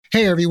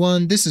Hey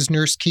everyone, this is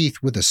Nurse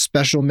Keith with a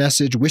special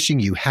message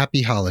wishing you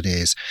happy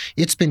holidays.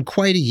 It's been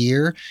quite a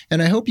year,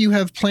 and I hope you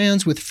have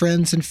plans with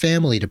friends and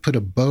family to put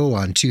a bow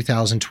on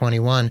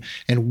 2021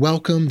 and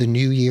welcome the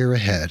new year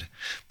ahead.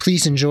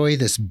 Please enjoy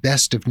this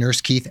Best of Nurse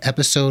Keith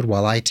episode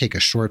while I take a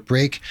short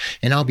break,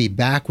 and I'll be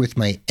back with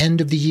my end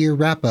of the year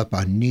wrap up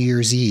on New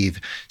Year's Eve,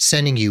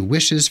 sending you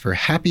wishes for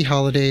happy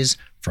holidays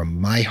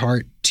from my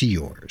heart to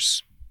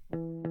yours.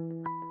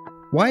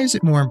 Why is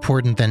it more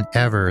important than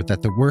ever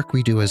that the work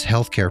we do as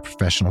healthcare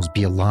professionals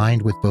be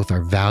aligned with both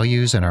our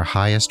values and our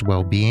highest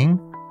well-being?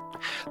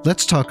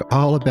 Let's talk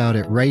all about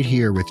it right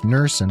here with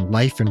nurse and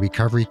life and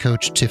recovery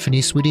coach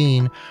Tiffany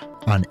Swedien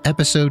on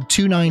episode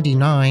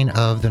 299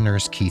 of The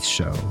Nurse Keith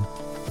Show.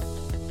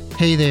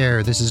 Hey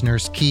there, this is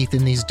Nurse Keith.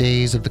 In these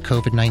days of the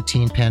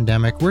COVID-19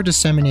 pandemic, we're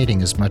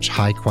disseminating as much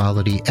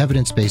high-quality,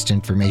 evidence-based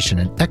information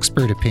and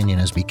expert opinion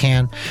as we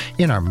can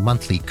in our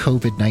monthly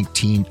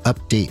COVID-19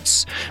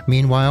 updates.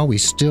 Meanwhile, we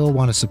still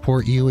want to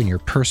support you in your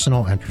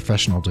personal and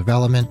professional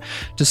development,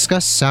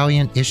 discuss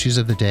salient issues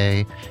of the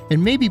day,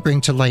 and maybe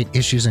bring to light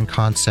issues and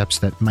concepts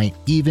that might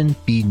even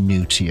be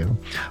new to you.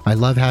 I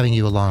love having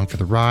you along for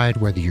the ride,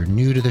 whether you're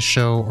new to the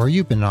show or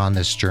you've been on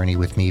this journey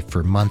with me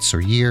for months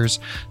or years.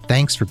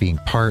 Thanks for being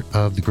part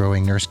of the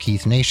growing Nurse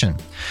Keith Nation.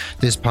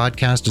 This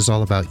podcast is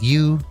all about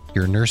you,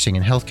 your nursing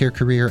and healthcare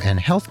career, and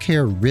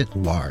healthcare writ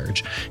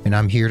large. And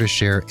I'm here to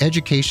share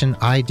education,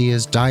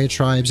 ideas,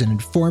 diatribes, and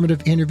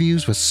informative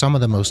interviews with some of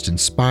the most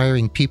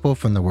inspiring people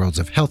from the worlds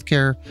of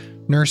healthcare,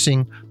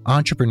 nursing,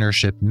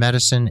 entrepreneurship,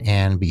 medicine,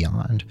 and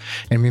beyond.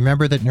 And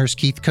remember that Nurse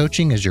Keith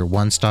Coaching is your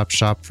one-stop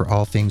shop for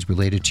all things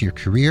related to your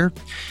career.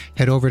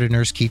 Head over to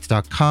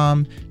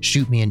nursekeith.com,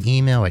 shoot me an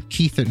email at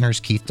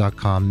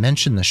keith@nursekeith.com,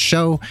 mention the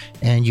show,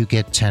 and you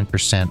get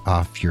 10%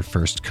 off your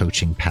first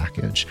coaching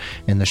package.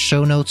 And the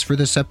show notes for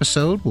this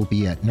episode will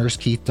be at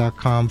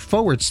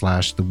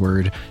nursekeith.com/the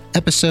word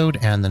episode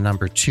and the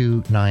number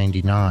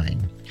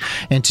 299.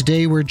 And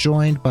today we're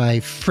joined by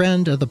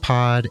friend of the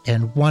pod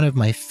and one of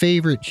my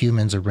favorite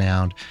humans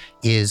around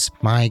is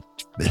let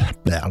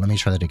me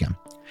try that again.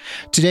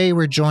 Today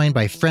we're joined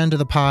by friend of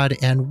the pod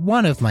and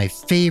one of my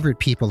favorite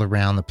people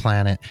around the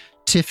planet,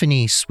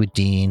 Tiffany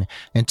Swedien.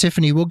 And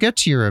Tiffany, we'll get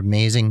to your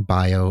amazing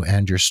bio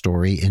and your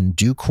story in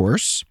due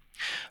course,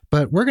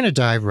 but we're going to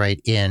dive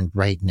right in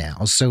right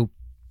now. So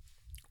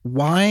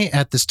why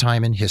at this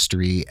time in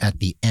history, at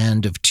the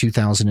end of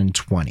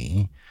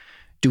 2020,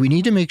 do we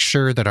need to make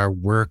sure that our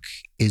work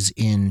is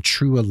in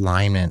true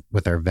alignment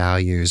with our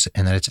values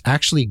and that it's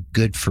actually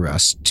good for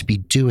us to be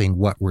doing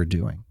what we're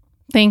doing?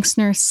 Thanks,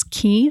 Nurse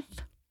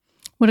Keith.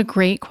 What a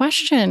great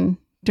question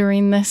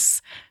during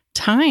this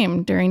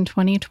time, during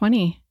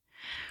 2020.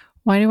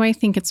 Why do I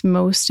think it's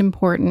most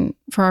important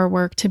for our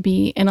work to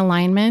be in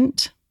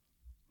alignment?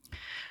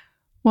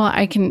 Well,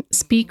 I can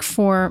speak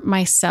for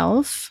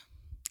myself.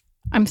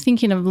 I'm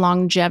thinking of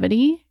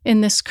longevity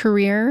in this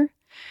career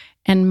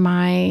and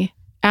my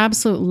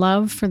absolute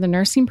love for the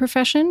nursing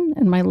profession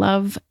and my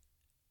love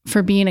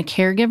for being a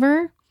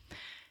caregiver.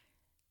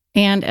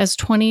 And as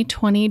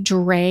 2020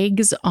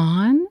 drags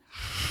on,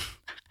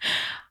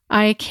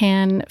 I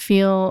can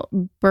feel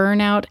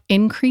burnout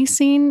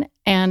increasing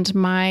and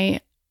my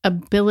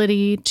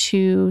ability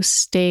to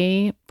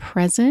stay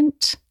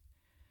present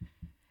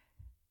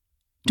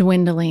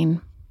dwindling.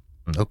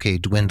 Okay,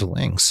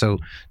 dwindling. So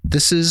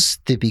this is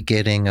the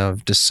beginning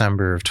of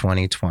December of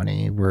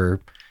 2020.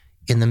 We're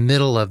in the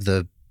middle of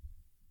the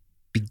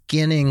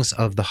beginnings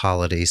of the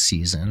holiday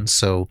season.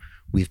 So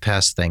we've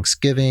passed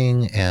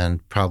Thanksgiving and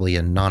probably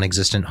a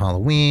non-existent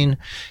Halloween,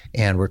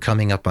 and we're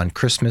coming up on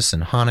Christmas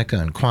and Hanukkah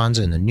and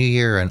Kwanzaa and the New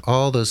Year and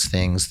all those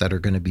things that are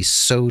going to be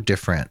so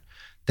different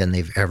than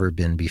they've ever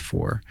been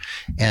before.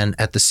 And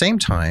at the same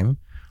time,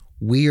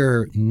 we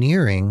are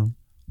nearing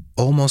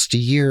almost a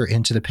year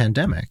into the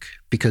pandemic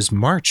because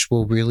March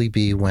will really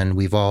be when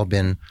we've all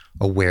been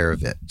aware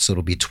of it. So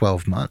it'll be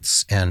 12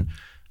 months. And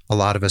a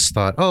lot of us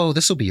thought, oh,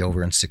 this will be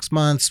over in 6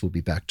 months. We'll be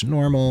back to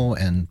normal.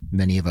 And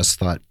many of us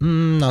thought,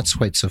 not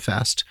quite so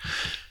fast.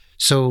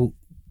 So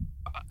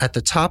at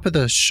the top of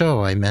the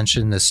show, I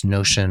mentioned this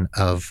notion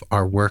of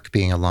our work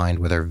being aligned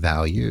with our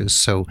values.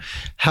 So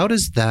how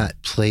does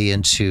that play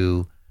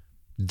into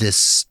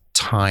this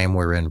time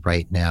we're in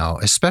right now,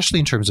 especially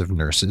in terms of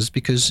nurses,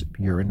 because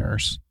you're a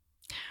nurse?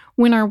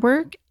 When our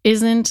work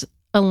isn't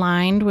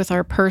aligned with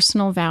our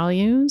personal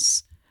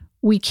values,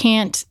 we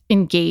can't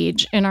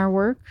engage in our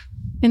work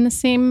in the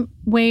same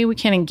way. We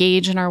can't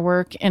engage in our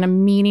work in a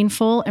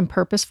meaningful and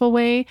purposeful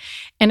way.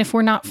 And if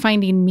we're not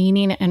finding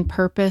meaning and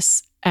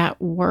purpose at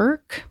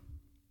work,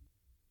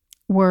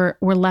 we're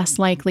less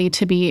likely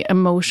to be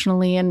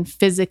emotionally and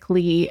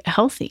physically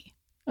healthy.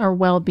 Our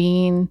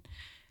well-being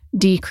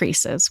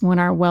decreases. When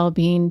our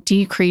well-being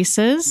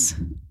decreases,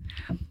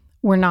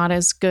 we're not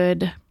as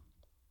good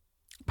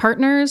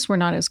partners, we're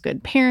not as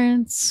good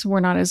parents, we're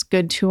not as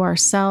good to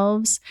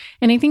ourselves.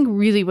 And I think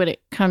really what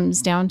it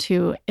comes down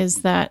to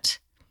is that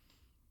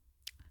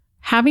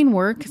having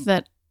work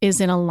that is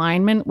in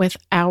alignment with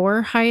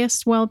our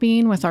highest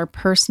well-being, with our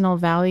personal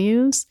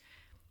values,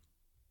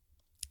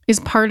 is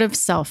part of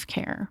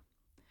self-care.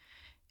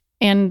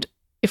 And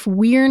if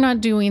we're not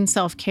doing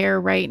self-care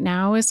right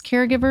now as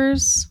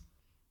caregivers,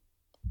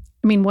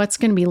 I mean, what's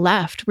going to be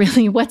left?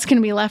 Really, what's going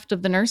to be left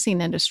of the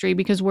nursing industry,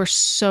 because we're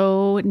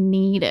so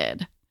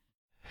needed.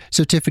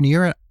 So, Tiffany,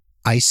 you're an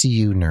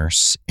ICU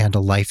nurse and a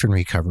life and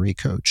recovery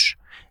coach.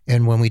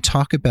 And when we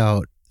talk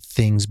about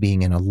things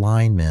being in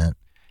alignment,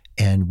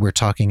 and we're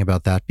talking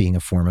about that being a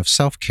form of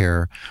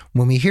self-care,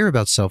 when we hear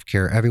about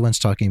self-care, everyone's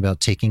talking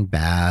about taking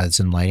baths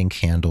and lighting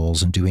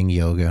candles and doing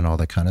yoga and all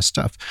that kind of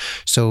stuff.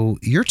 So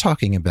you're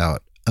talking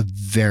about a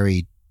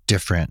very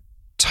different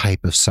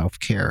type of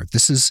self-care.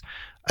 This is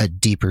a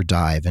deeper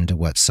dive into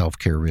what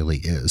self-care really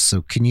is.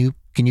 So can you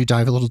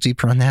dive a little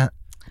deeper on that?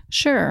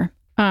 Sure.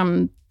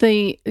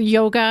 The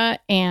yoga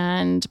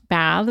and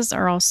baths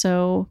are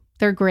also,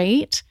 they're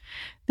great.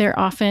 They're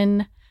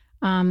often,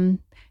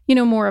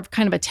 more of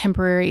kind of a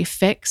temporary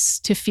fix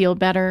to feel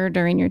better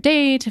during your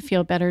day, to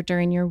feel better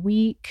during your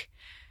week,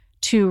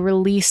 to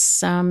release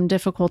some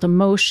difficult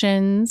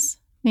emotions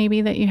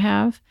maybe that you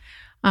have.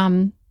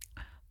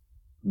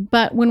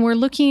 But when we're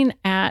looking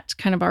at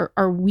kind of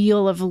our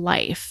wheel of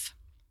life,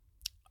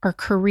 our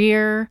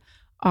career,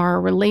 our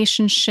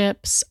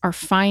relationships, our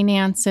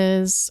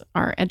finances,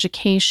 our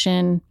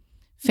education,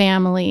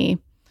 family,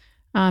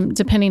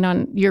 depending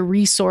on your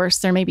resource,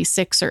 there may be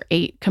 6 or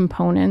 8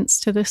 components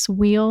to this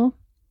wheel.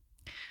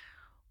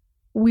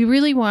 We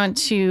really want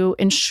to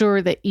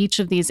ensure that each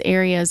of these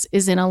areas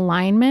is in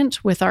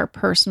alignment with our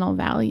personal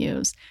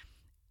values.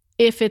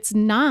 If it's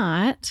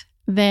not,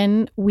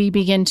 then we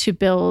begin to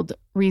build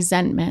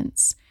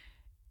resentments.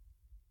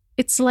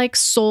 It's like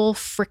soul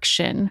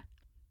friction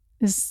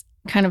is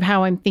kind of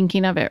how I'm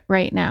thinking of it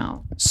right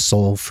now.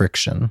 Soul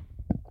friction.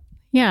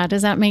 Yeah.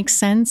 Does that make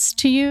sense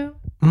to you?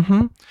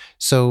 Mm-hmm.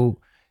 So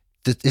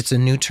it's a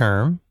new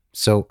term.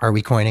 So are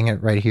we coining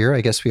it right here? I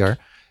guess we are.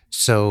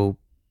 So,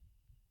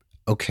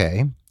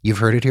 okay. You've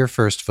heard it here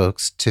first,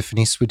 folks.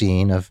 Tiffany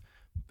Swedien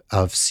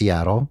of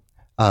Seattle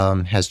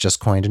has just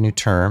coined a new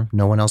term.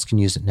 No one else can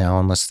use it now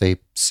unless they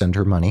send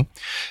her money.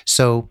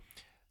 So,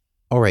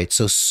 all right.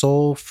 So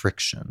soul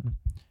friction.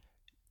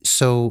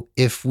 So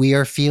if we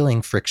are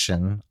feeling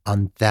friction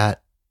on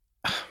that,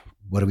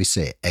 what do we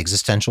say,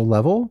 existential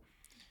level,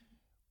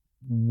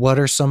 what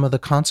are some of the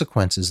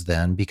consequences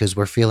then? Because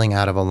we're feeling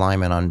out of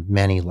alignment on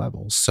many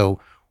levels. So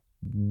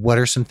what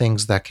are some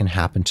things that can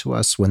happen to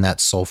us when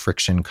that soul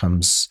friction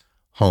comes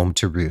home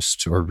to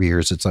roost or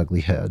rears its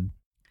ugly head?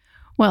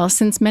 Well,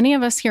 since many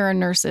of us here are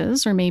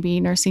nurses or maybe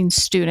nursing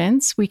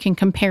students, we can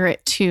compare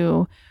it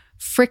to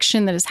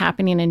friction that is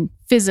happening in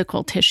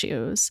physical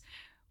tissues.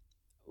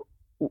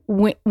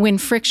 When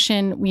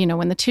friction,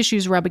 when the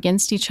tissues rub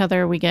against each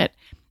other, we get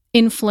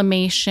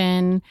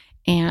inflammation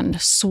and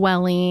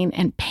swelling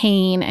and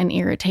pain and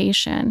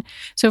irritation.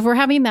 So if we're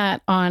having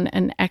that on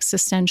an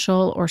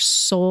existential or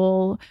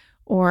soul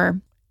or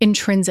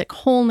intrinsic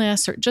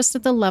wholeness or just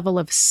at the level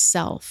of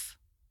self,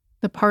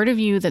 the part of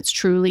you that's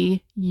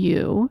truly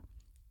you,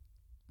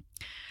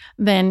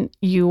 then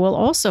you will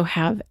also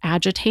have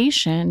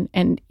agitation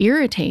and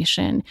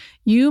irritation.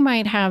 You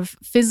might have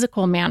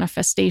physical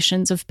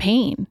manifestations of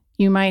pain.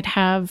 You might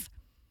have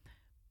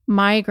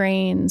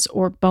migraines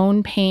or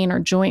bone pain or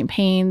joint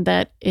pain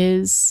that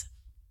is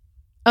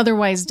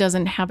otherwise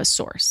doesn't have a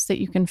source that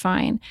you can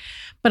find.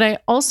 But I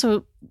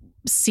also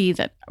see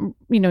that,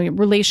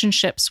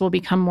 relationships will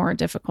become more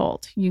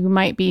difficult. You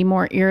might be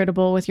more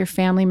irritable with your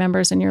family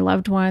members and your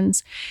loved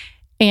ones.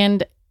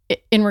 And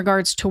in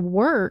regards to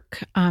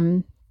work,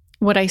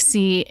 what I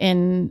see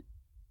in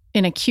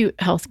acute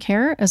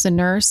healthcare as a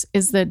nurse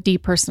is the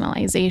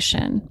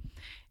depersonalization.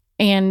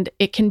 And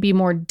it can be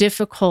more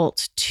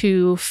difficult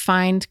to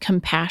find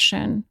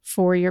compassion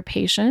for your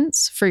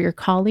patients, for your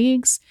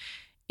colleagues,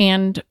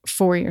 and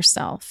for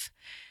yourself.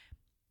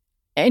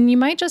 And you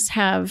might just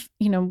have,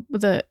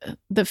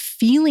 the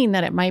feeling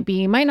that it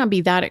might not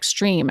be that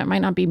extreme. It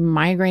might not be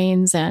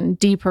migraines and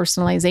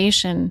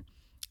depersonalization.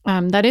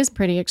 That is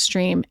pretty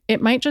extreme.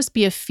 It might just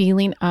be a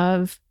feeling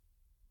of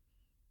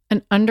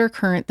an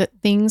undercurrent that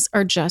things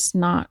are just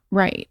not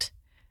right.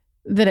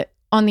 That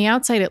on the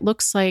outside, it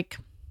looks like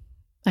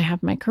I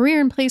have my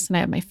career in place and I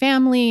have my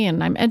family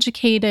and I'm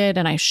educated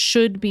and I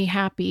should be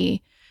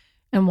happy.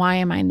 And why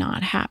am I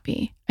not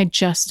happy? I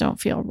just don't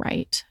feel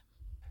right.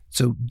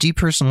 So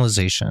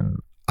depersonalization,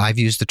 I've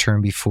used the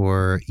term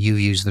before, you've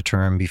used the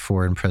term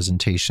before in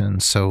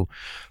presentations. So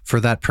for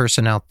that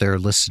person out there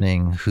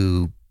listening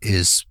who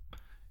is,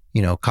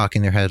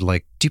 cocking their head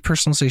like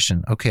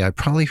depersonalization, okay, I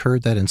probably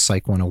heard that in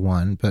Psych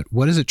 101, but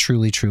what does it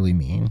truly, truly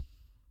mean?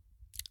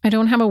 I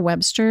don't have a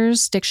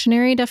Webster's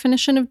dictionary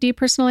definition of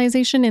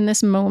depersonalization in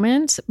this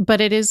moment,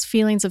 but it is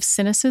feelings of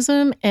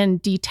cynicism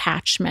and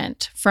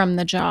detachment from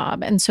the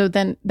job. And so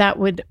then that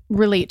would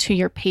relate to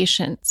your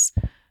patients,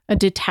 a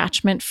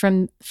detachment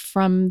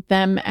from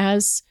them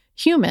as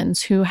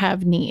humans who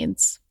have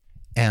needs.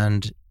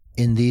 And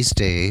in these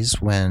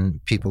days, when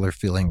people are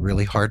feeling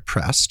really hard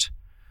pressed,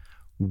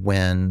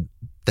 when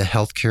the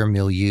healthcare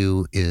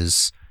milieu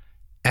is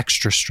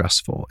extra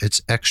stressful.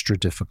 It's extra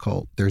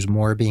difficult. There's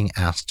more being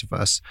asked of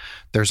us.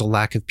 There's a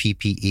lack of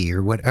PPE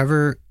or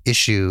whatever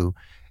issue.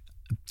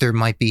 There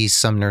might be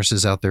some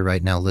nurses out there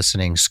right now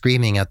listening,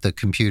 screaming at the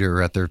computer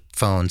or at their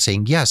phone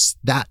saying, yes,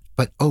 that,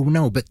 but oh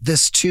no, but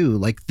this too,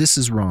 like this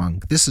is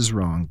wrong, this is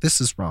wrong, this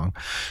is wrong.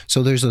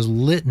 So there's a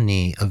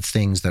litany of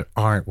things that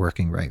aren't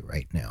working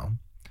right now.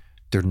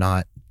 They're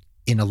not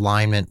in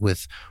alignment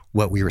with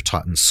what we were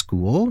taught in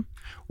school,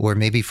 or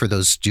maybe for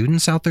those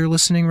students out there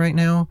listening right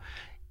now,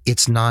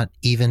 it's not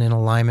even in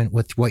alignment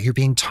with what you're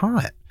being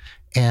taught.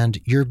 And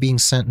you're being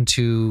sent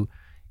into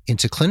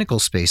clinical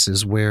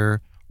spaces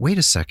where, wait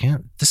a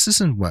second, this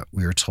isn't what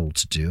we were told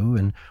to do.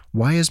 And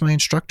why is my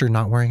instructor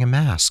not wearing a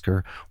mask?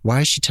 Or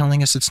why is she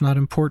telling us it's not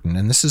important?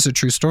 And this is a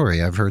true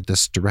story. I've heard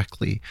this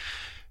directly.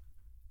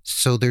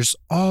 So there's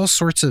all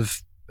sorts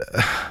of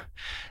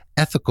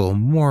ethical,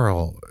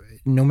 moral,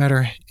 no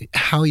matter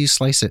how you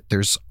slice it,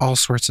 there's all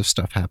sorts of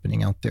stuff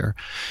happening out there.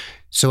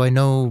 So I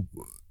know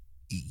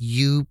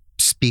you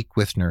speak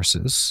with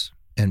nurses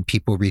and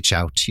people reach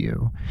out to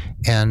you.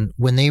 And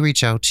when they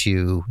reach out to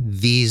you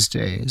these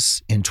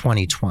days in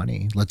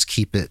 2020, let's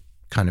keep it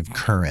kind of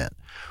current.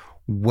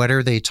 What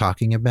are they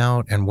talking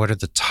about? And what are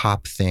the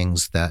top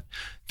things that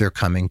they're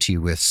coming to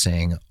you with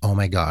saying, oh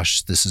my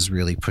gosh, this is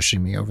really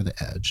pushing me over the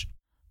edge?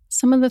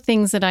 Some of the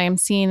things that I am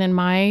seeing in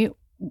my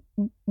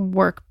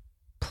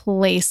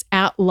workplace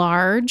at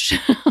large,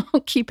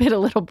 I'll keep it a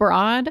little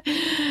broad.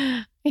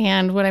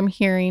 And what I'm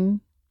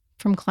hearing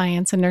from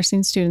clients and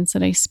nursing students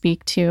that I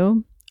speak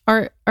to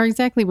are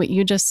exactly what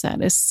you just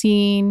said, is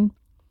seeing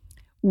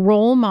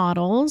role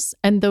models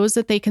and those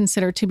that they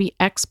consider to be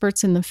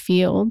experts in the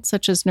field,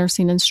 such as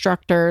nursing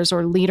instructors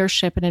or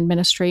leadership and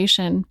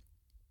administration,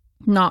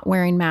 not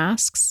wearing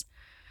masks,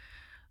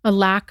 a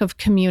lack of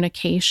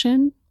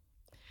communication.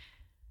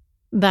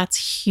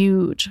 That's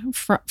huge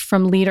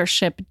from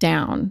leadership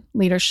down,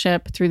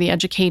 leadership through the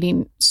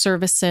educating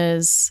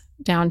services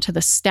down to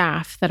the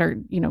staff that are,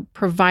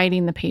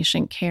 providing the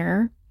patient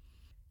care.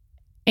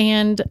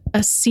 And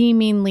a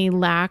seemingly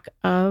lack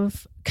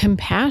of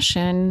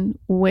compassion,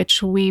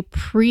 which we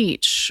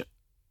preach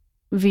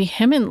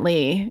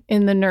vehemently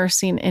in the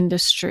nursing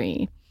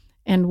industry.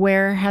 And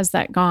where has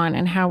that gone?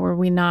 And how are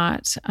we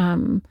not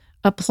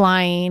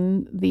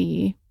applying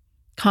the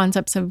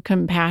concepts of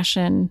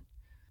compassion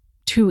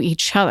to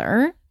each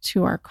other,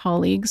 to our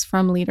colleagues,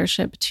 from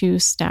leadership to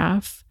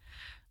staff?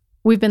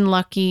 We've been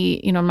lucky,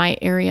 in my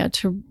area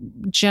to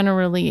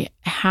generally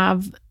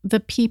have the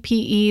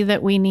PPE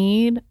that we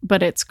need,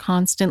 but it's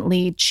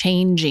constantly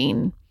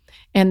changing.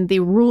 And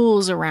the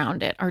rules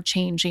around it are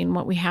changing,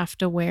 what we have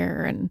to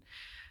wear.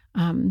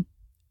 And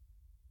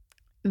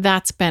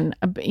that's been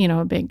a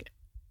big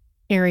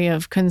area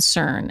of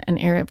concern, an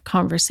area of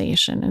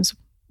conversation, is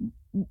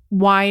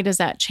why does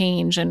that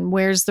change? And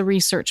where's the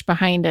research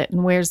behind it?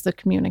 And where's the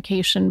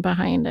communication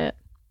behind it?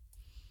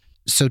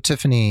 So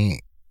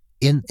Tiffany,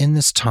 in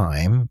this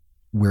time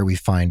where we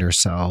find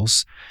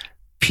ourselves,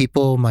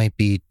 people might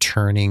be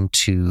turning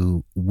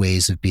to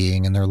ways of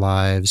being in their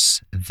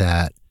lives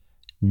that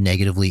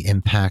negatively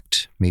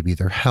impact maybe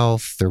their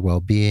health, their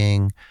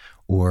well-being,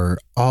 or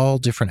all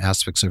different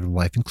aspects of their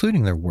life,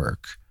 including their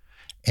work.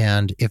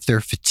 And if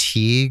they're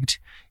fatigued,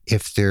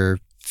 if they're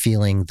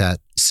feeling that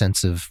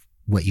sense of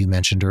what you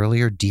mentioned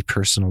earlier,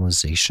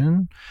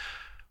 depersonalization,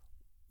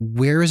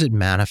 where is it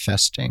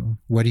manifesting?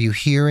 What are you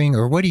hearing,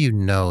 or what do you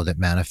know that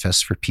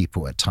manifests for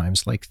people at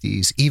times like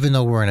these, even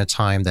though we're in a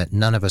time that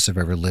none of us have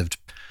ever lived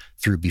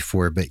through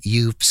before, but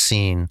you've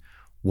seen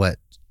what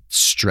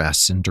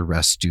stress and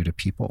duress do to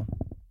people?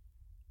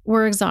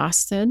 We're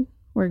exhausted.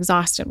 We're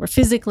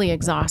physically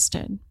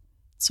exhausted.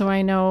 So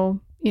I know,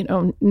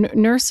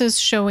 nurses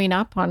showing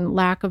up on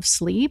lack of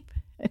sleep,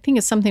 I think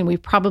is something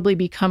we've probably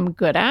become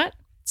good at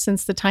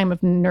since the time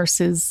of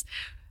nurses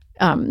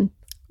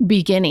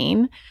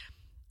beginning.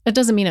 It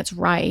doesn't mean it's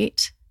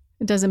right.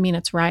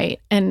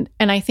 And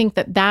I think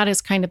that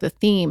is kind of the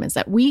theme, is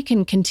that we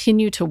can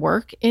continue to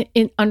work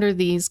in under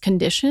these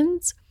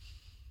conditions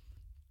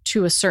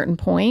to a certain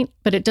point,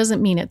 but it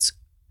doesn't mean it's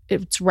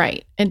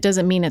right. It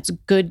doesn't mean it's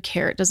good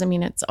care. It doesn't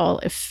mean it's all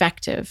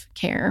effective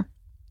care.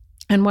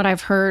 And what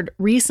I've heard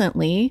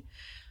recently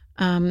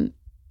from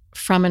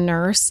a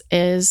nurse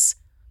is,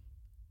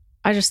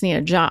 I just need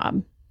a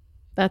job.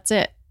 That's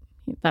it.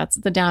 That's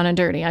the down and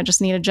dirty. I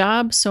just need a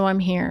job, so I'm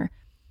here.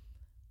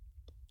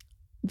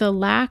 The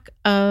lack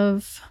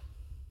of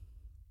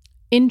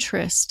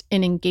interest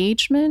in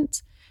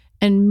engagement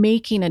and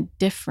making a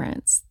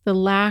difference, the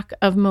lack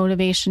of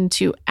motivation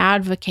to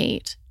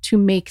advocate, to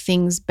make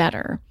things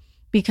better,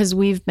 because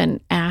we've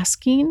been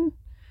asking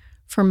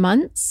for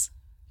months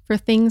for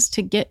things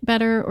to get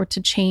better or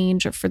to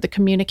change, or for the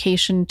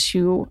communication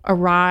to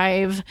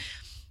arrive,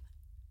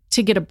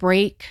 to get a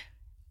break,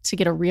 to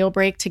get a real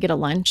break, to get a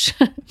lunch,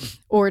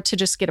 or to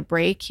just get a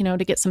break, to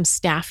get some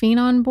staffing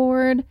on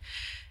board,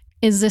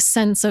 is this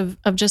sense of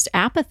just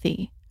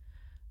apathy,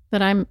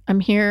 that I'm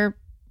here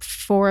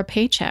for a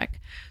paycheck.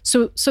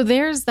 So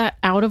there's that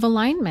out of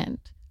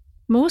alignment.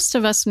 most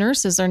of us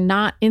nurses are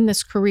not in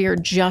this career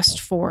just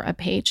for a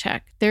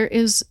paycheck. There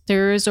is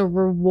a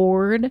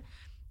reward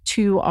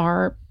to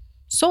our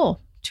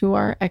soul, to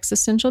our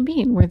existential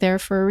being. We're there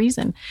for a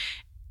reason.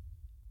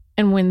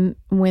 And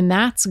when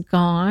that's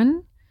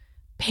gone,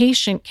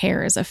 patient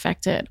care is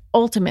affected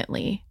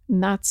ultimately.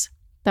 And that's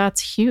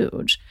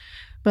huge.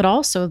 But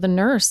also the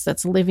nurse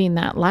that's living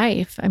that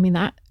life. I mean,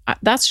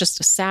 that's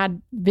just a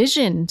sad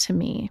vision to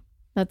me.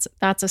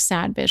 That's a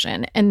sad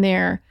vision. And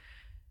their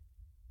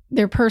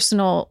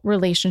personal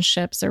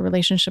relationships, their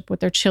relationship with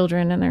their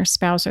children and their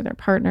spouse or their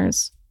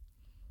partners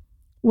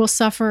will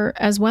suffer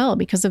as well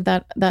because of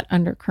that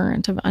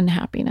undercurrent of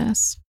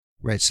unhappiness.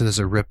 Right. So there's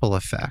a ripple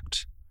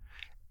effect.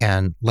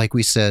 And like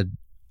we said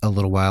a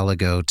little while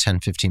ago,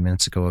 10, 15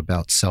 minutes ago,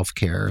 about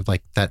self-care,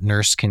 like that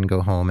nurse can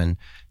go home and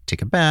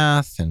take a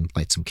bath and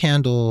light some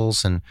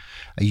candles. And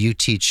you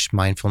teach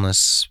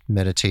mindfulness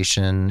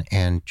meditation,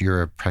 and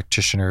you're a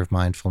practitioner of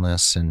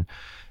mindfulness, and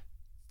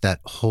that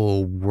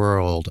whole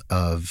world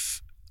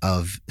of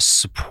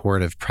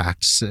supportive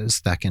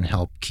practices that can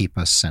help keep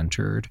us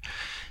centered.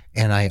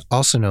 And I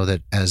also know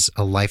that as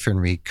a life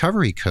and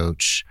recovery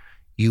coach,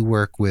 you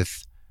work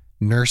with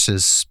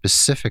nurses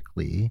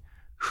specifically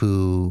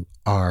who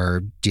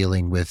are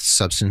dealing with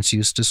substance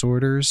use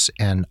disorders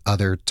and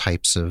other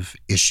types of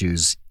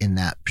issues in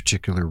that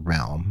particular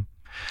realm.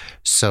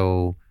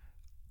 So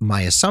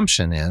my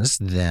assumption is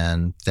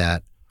then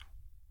that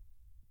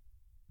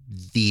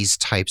these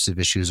types of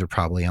issues are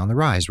probably on the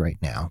rise right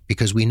now,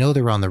 because we know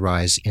they're on the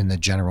rise in the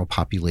general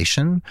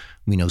population.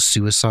 We know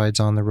suicide's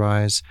on the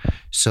rise.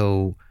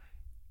 So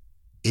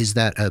is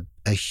that a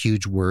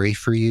huge worry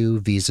for you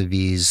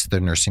vis-a-vis the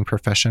nursing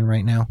profession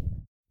right now?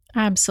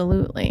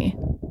 Absolutely.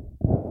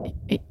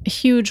 A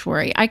huge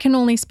worry. I can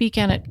only speak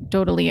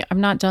anecdotally. I've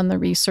not done the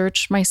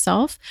research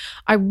myself.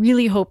 I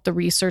really hope the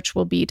research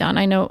will be done.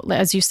 I know,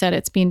 as you said,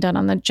 it's being done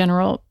on the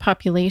general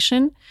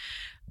population.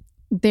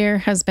 There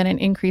has been an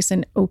increase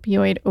in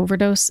opioid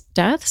overdose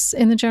deaths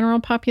in the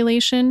general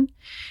population.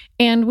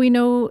 And we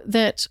know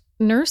that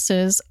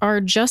nurses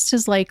are just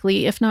as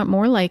likely, if not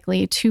more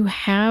likely, to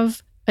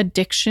have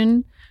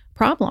addiction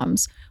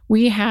problems.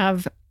 We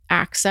have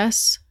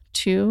access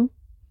to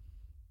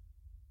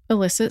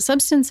illicit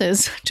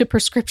substances, to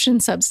prescription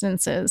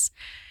substances.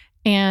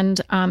 And,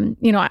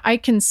 I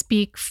can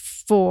speak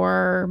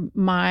for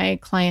my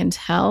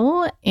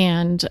clientele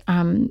and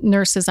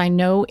nurses I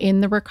know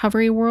in the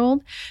recovery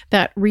world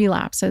that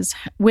relapses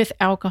with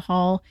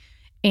alcohol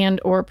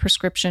and or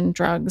prescription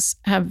drugs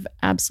have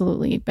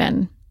absolutely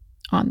been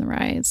on the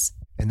rise.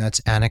 And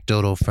that's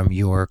anecdotal from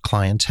your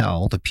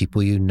clientele, the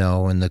people you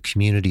know and the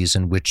communities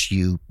in which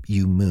you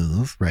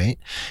move, right?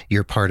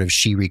 You're part of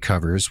She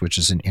Recovers, which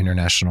is an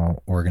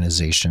international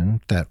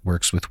organization that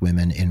works with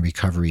women in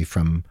recovery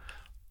from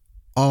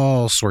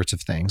all sorts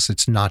of things.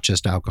 It's not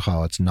just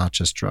alcohol. It's not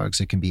just drugs.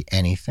 It can be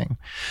anything.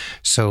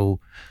 So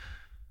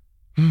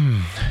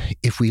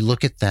if we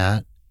look at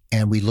that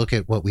and we look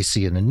at what we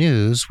see in the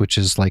news, which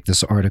is like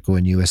this article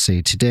in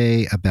USA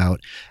Today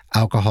about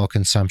alcohol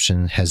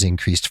consumption has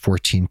increased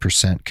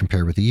 14%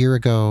 compared with a year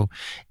ago,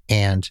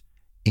 and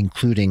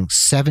including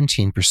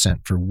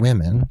 17% for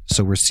women.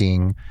 So we're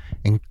seeing,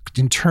 in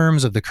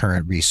terms of the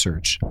current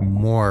research,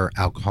 more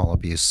alcohol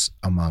abuse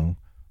among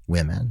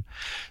women.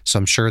 So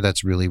I'm sure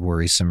that's really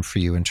worrisome for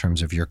you in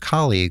terms of your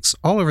colleagues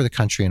all over the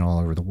country and all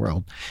over the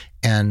world.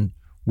 And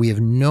we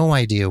have no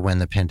idea when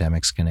the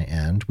pandemic's going to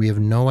end. We have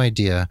no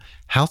idea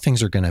how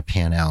things are going to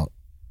pan out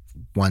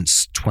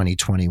once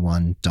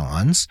 2021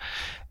 dawns.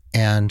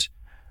 And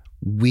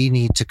we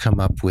need to come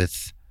up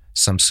with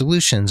some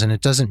solutions. And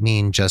it doesn't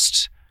mean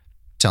just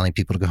telling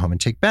people to go home and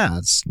take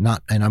baths. I'm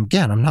not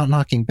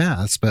knocking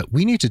baths, but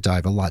we need to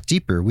dive a lot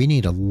deeper. We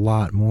need a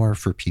lot more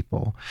for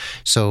people.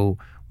 So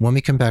when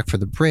we come back for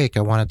the break,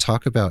 I want to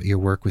talk about your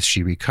work with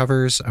She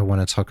Recovers. I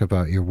want to talk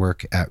about your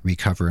work at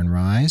Recover and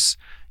Rise,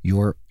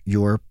 your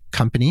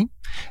company,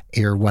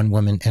 your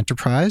one-woman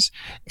enterprise.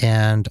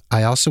 And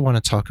I also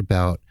want to talk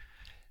about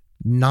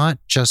not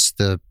just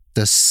the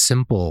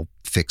simple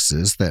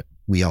fixes that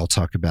we all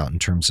talk about in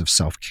terms of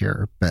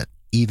self-care, but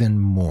even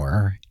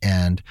more,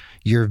 and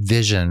your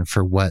vision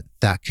for what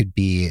that could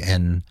be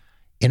in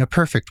a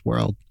perfect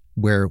world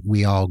where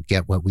we all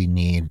get what we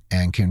need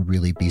and can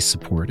really be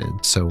supported.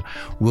 So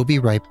we'll be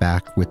right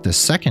back with the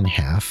second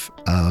half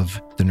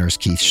of The Nurse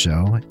Keith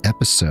Show,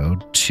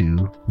 episode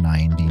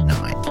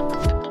 299.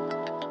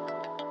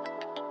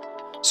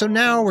 So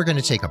now we're going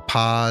to take a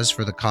pause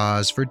for the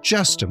cause for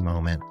just a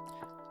moment.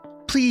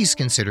 Please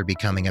consider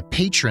becoming a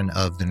patron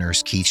of The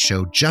Nurse Keith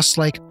Show, just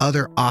like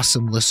other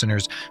awesome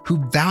listeners who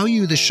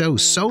value the show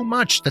so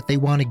much that they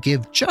want to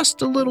give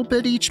just a little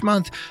bit each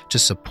month to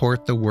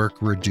support the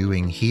work we're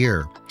doing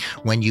here.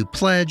 When you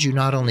pledge, you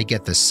not only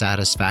get the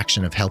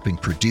satisfaction of helping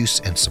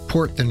produce and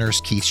support The Nurse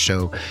Keith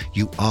Show,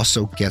 you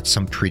also get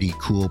some pretty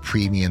cool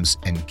premiums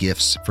and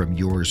gifts from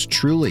yours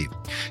truly.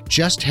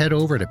 Just head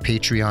over to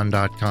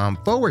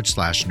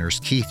patreon.com/Nurse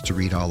Keith to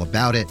read all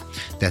about it.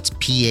 That's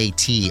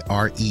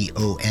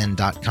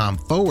patreon.com/Nurse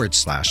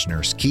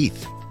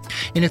Keith.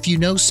 And if you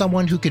know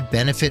someone who could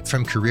benefit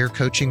from career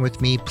coaching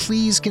with me,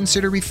 please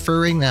consider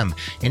referring them.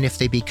 And if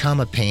they become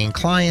a paying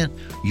client,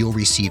 you'll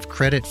receive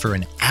credit for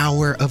an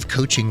hour of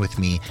coaching with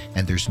me.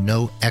 And there's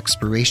no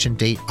expiration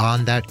date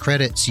on that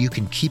credit, so you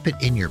can keep it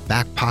in your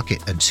back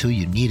pocket until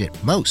you need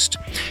it most.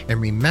 And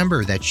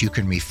remember that you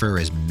can refer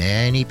as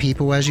many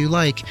people as you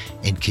like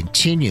and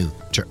continue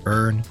to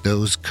earn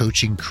those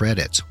coaching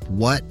credits.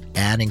 What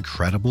an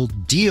incredible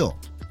deal.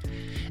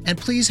 And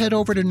please head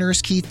over to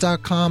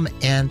nursekeith.com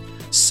and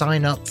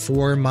sign up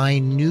for my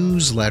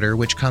newsletter,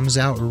 which comes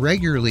out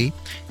regularly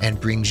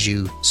and brings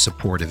you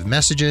supportive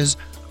messages,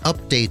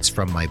 updates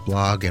from my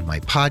blog and my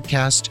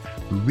podcast,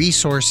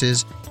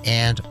 resources,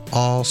 and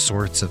all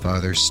sorts of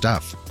other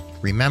stuff.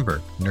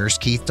 Remember,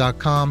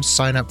 nursekeith.com,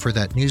 sign up for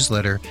that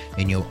newsletter,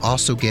 and you'll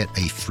also get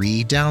a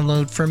free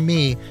download from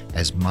me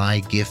as my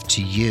gift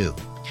to you.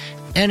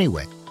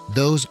 Anyway,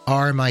 those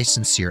are my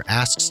sincere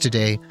asks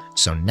today.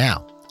 So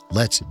now,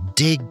 let's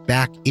dig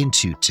back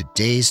into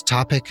today's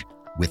topic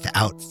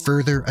without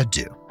further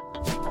ado.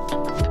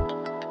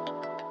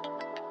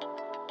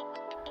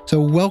 So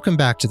welcome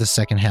back to the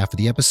second half of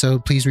the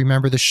episode. Please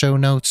remember the show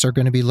notes are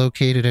going to be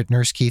located at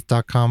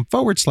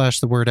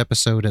nursekeith.com/the word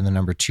episode and the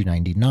number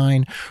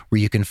 299, where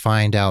you can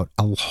find out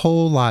a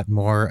whole lot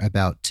more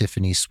about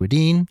Tiffany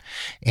Swedien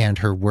and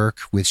her work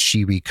with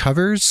She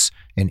Recovers,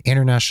 an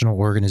international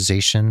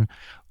organization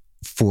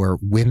for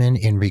women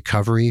in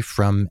recovery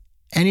from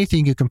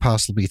anything you can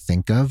possibly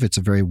think of. It's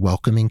a very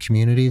welcoming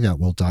community that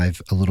we'll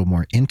dive a little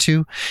more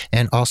into,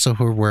 and also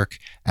her work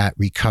at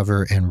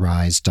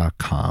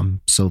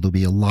recoverandrise.com. So there'll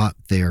be a lot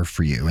there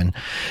for you. And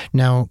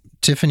now,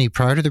 Tiffany,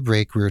 prior to the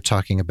break, we were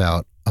talking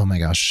about, oh my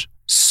gosh,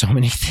 so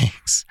many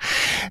things.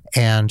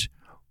 And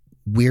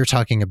we're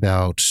talking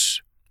about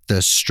the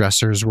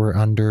stressors we're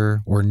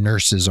under, or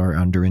nurses are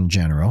under in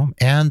general,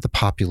 and the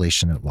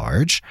population at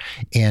large,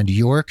 and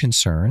your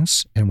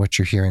concerns and what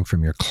you're hearing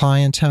from your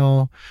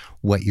clientele,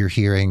 what you're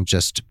hearing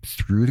just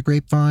through the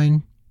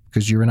grapevine,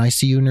 because you're an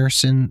ICU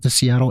nurse in the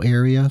Seattle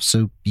area.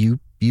 So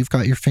you've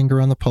got your finger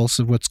on the pulse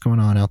of what's going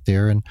on out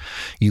there, and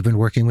you've been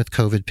working with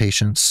COVID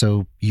patients.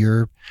 So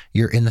you're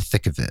in the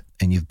thick of it,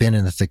 and you've been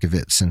in the thick of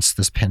it since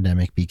this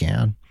pandemic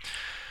began.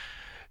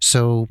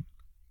 So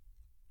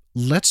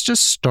let's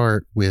just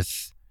start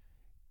with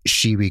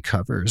She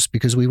Recovers,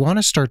 because we want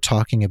to start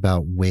talking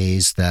about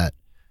ways that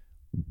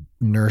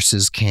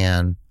nurses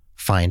can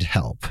find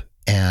help.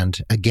 And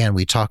again,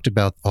 we talked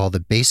about all the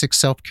basic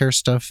self-care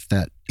stuff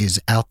that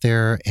is out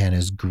there and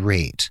is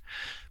great.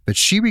 But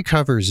She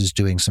Recovers is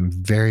doing some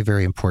very,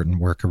 very important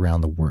work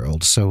around the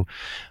world. So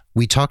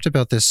we talked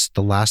about this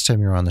the last time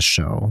you were on the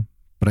show,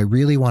 but I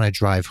really want to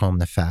drive home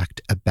the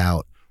fact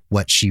about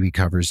what She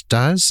Recovers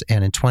does.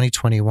 And in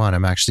 2021,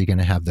 I'm actually going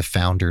to have the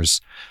founders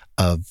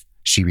of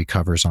She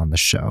Recovers on the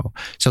show.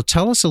 So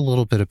tell us a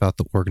little bit about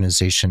the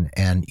organization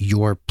and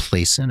your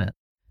place in it.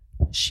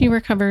 She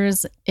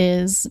Recovers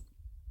is,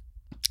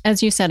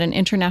 as you said, an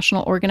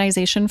international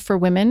organization for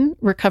women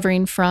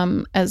recovering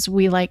from, as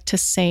we like to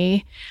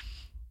say,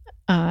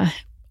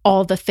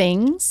 all the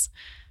things.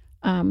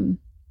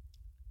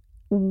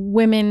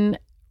 Women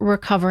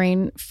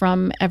recovering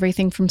from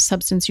everything from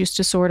substance use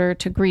disorder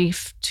to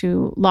grief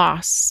to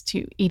loss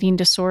to eating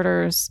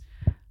disorders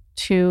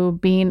to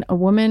being a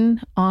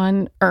woman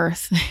on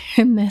Earth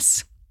in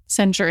this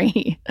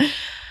century.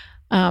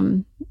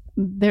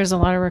 There's a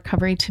lot of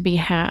recovery to be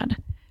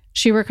had.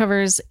 She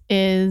Recovers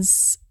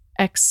is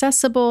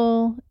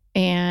accessible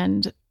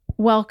and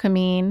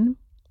welcoming,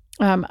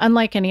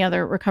 unlike any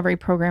other recovery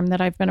program that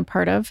I've been a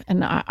part of.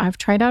 And I've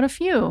tried out a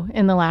few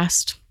in the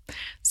last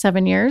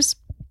 7 years.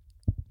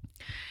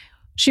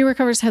 She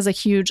Recovers has a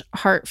huge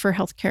heart for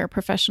healthcare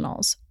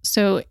professionals.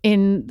 So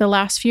in the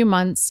last few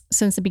months,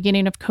 since the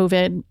beginning of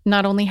COVID,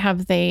 not only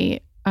have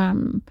they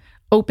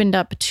opened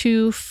up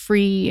 2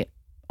 free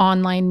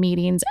online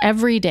meetings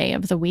every day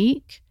of the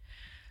week,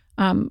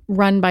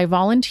 run by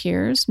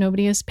volunteers.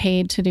 Nobody is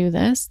paid to do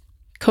this.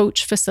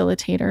 Coach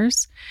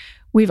facilitators.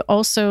 We've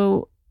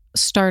also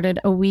started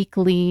a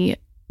weekly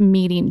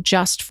meeting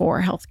just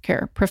for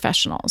healthcare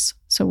professionals.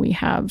 So we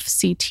have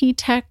CT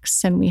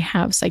techs, and we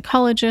have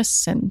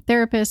psychologists and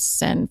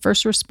therapists and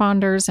first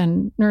responders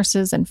and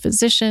nurses and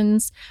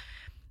physicians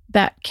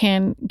that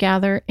can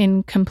gather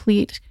in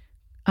complete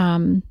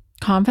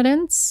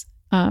confidence,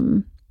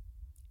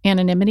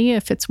 anonymity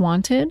if it's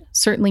wanted,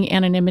 certainly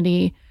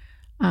anonymity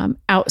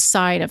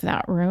outside of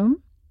that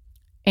room,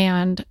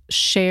 and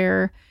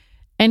share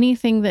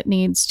anything that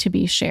needs to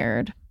be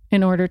shared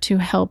in order to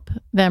help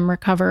them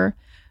recover,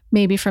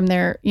 maybe from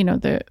their,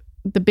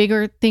 the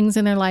bigger things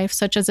in their life,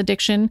 such as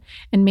addiction,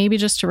 and maybe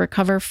just to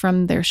recover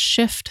from their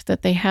shift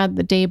that they had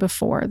the day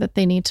before that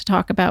they need to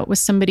talk about with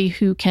somebody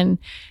who can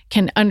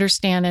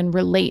understand and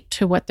relate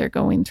to what they're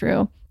going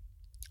through.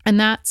 And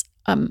that's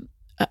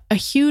a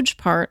huge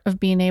part of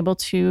being able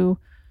to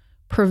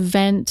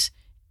prevent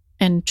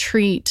and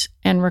treat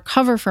and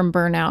recover from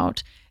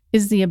burnout,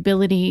 is the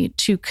ability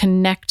to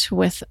connect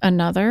with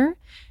another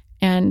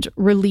and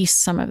release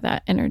some of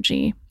that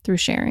energy through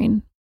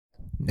sharing.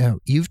 Now,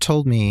 you've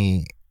told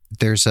me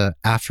there's a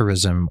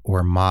aphorism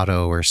or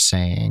motto or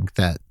saying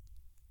that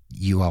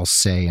you all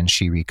say in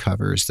She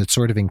Recovers that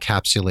sort of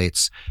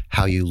encapsulates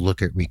how you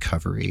look at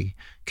recovery.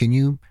 Can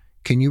you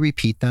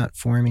repeat that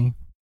for me?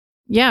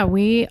 Yeah,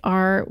 we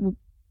are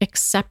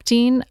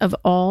accepting of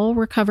all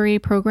recovery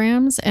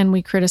programs and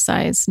we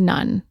criticize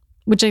none,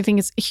 which I think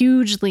is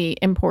hugely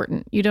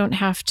important. You don't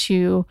have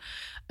to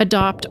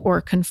adopt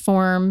or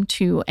conform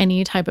to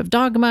any type of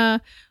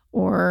dogma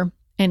or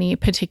any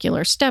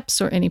particular steps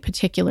or any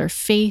particular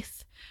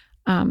faith.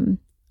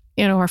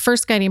 Our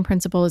first guiding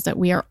principle is that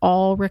we are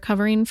all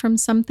recovering from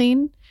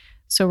something.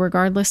 So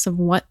regardless of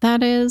what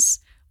that is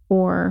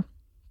or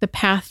the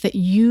path that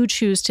you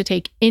choose to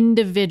take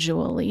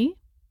individually,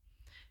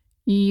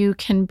 you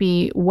can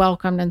be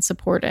welcomed and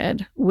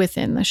supported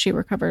within the She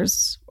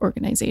Recovers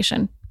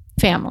organization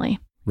family.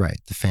 Right,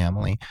 the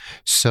family.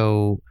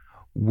 So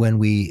when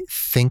we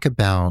think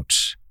about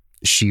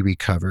She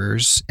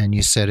Recovers, and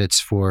you said it's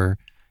for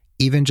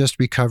even just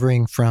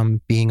recovering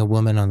from being a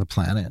woman on the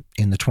planet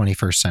in the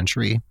 21st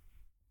century.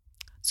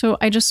 So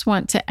I just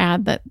want to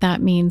add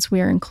that means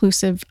we are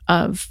inclusive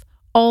of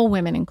all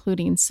women,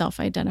 including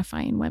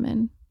self-identifying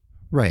women.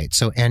 Right.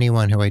 So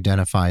anyone who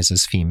identifies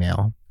as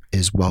female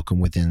is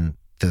welcome within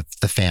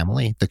the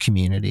family, the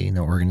community, and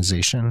the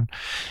organization.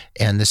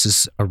 And this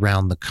is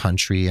around the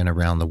country and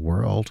around the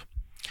world.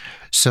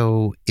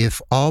 So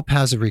if all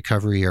paths of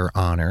recovery are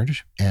honored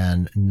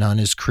and none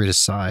is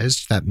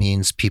criticized, that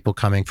means people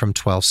coming from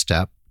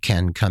 12-step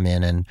can come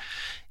in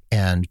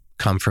and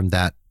come from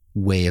that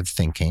way of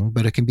thinking.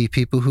 But it can be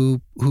people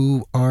who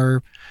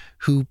are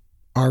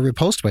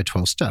repulsed by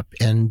 12-step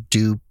and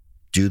do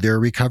their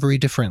recovery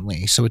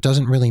differently. So it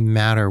doesn't really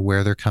matter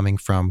where they're coming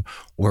from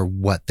or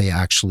what they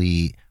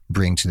actually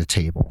bring to the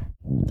table.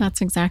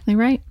 That's exactly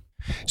right.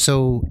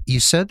 So you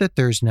said that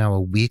there's now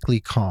a weekly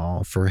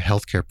call for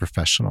healthcare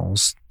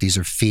professionals. These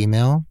are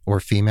female or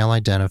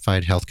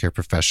female-identified healthcare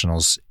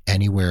professionals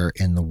anywhere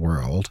in the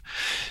world.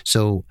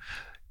 So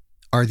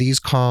are these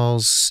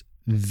calls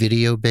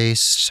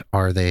video-based?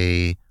 Are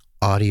they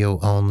audio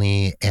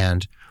only?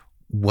 And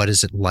what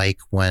is it like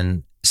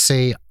when,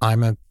 say,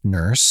 I'm a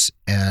nurse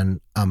and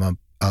I'm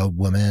a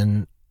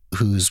woman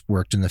who's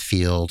worked in the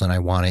field and I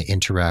want to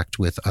interact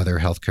with other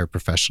healthcare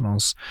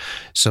professionals.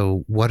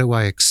 So what do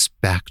I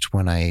expect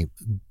when I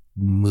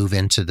move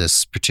into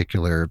this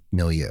particular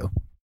milieu?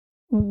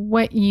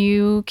 What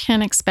you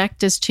can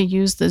expect is to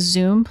use the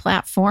Zoom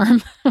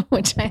platform,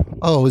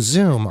 Oh,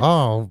 Zoom.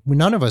 Oh,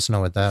 none of us know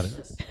what that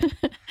is.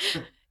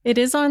 It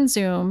is on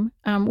Zoom.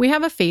 We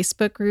have a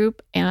Facebook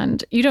group,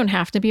 and you don't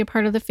have to be a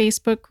part of the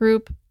Facebook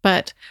group,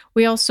 but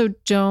we also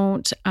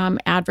don't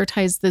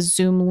advertise the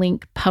Zoom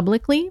link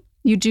publicly.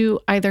 You do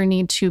either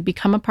need to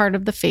become a part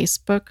of the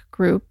Facebook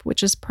group,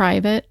 which is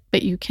private,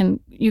 but you can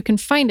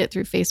find it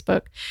through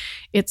Facebook.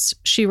 It's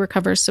She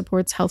Recovers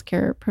Supports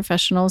Healthcare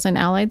Professionals and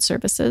Allied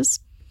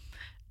Services.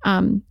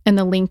 And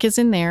the link is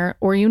in there,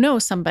 or you know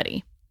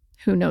somebody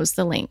who knows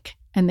the link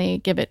and they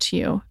give it to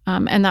you.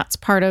 And that's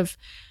part of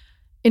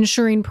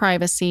ensuring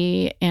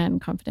privacy and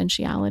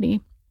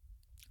confidentiality.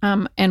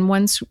 And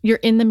once you're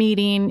in the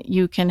meeting,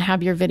 you can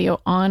have your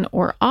video on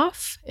or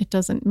off. It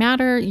doesn't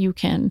matter. You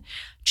can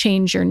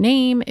change your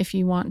name if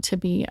you want to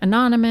be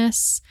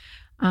anonymous.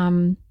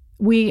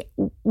 We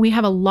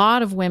have a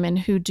lot of women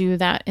who do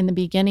that in the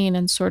beginning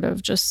and sort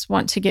of just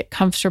want to get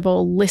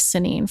comfortable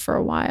listening for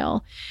a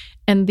while.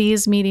 And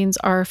these meetings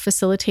are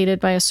facilitated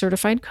by a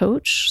certified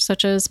coach,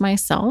 such as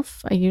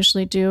myself. I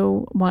usually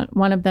do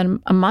one of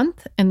them a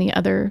month, and the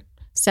other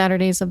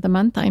Saturdays of the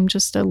month, I'm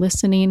just a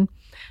listening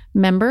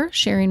member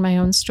sharing my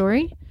own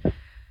story.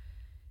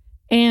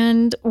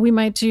 And we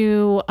might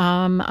do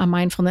a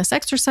mindfulness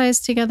exercise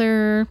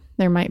together.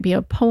 There might be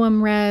a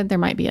poem read. There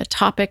might be a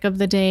topic of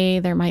the day.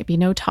 There might be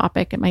no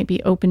topic. It might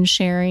be open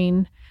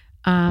sharing.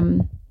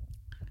 But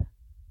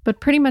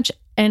pretty much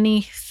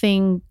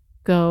anything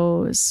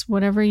goes,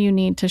 whatever you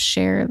need to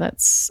share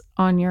that's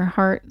on your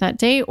heart that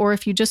day, or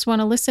if you just want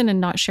to listen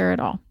and not share at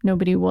all.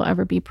 Nobody will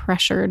ever be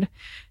pressured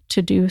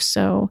to do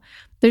so.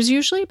 There's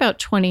usually about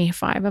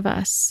 25 of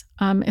us.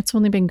 It's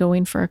only been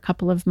going for a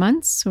couple of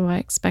months, so I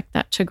expect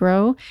that to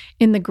grow.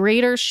 In the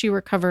greater She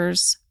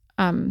Recovers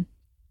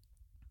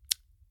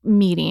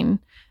meeting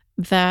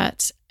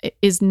that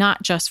is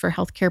not just for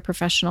healthcare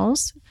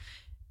professionals,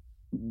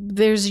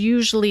 there's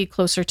usually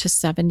closer to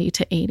 70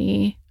 to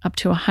 80, up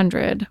to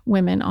 100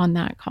 women on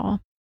that call.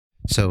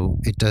 So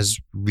it does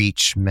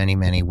reach many,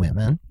 many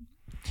women,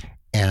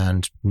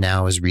 and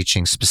now is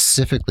reaching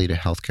specifically to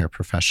healthcare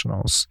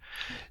professionals.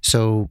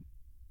 So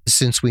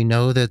since we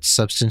know that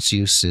substance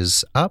use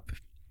is up,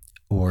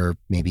 or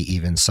maybe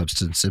even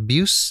substance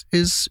abuse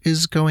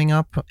is going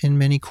up in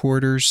many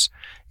quarters,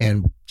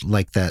 and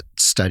like that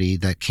study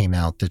that came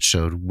out that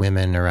showed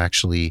women are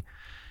actually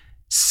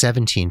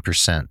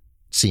 17%,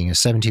 seeing a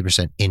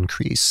 17%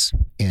 increase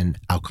in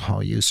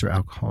alcohol use or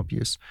alcohol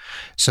abuse.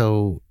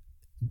 So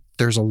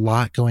there's a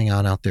lot going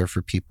on out there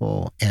for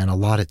people and a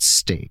lot at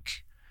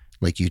stake.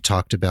 Like you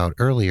talked about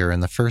earlier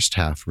in the first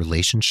half,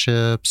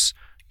 relationships,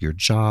 your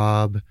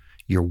job,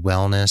 your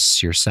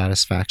wellness, your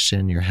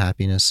satisfaction, your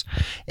happiness.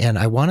 And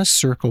I want to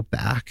circle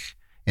back,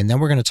 and then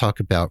we're going to talk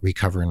about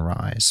Recover and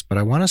Rise. But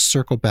I want to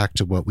circle back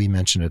to what we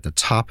mentioned at the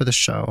top of the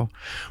show,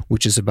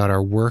 which is about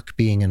our work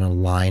being in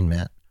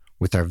alignment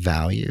with our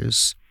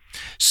values.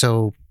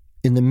 So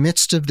in the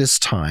midst of this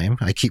time,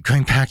 I keep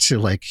going back to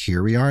like,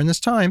 here we are in this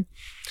time.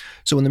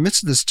 So in the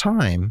midst of this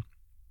time,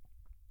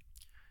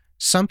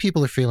 some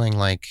people are feeling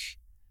like,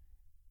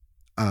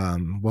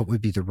 what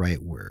would be the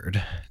right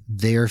word?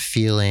 They're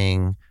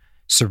feeling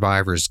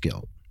survivor's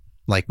guilt.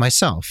 Like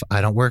myself, I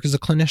don't work as a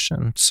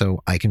clinician,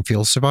 so I can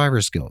feel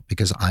survivor's guilt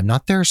because I'm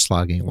not there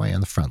slogging away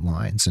on the front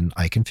lines, and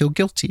I can feel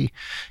guilty,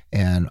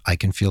 and I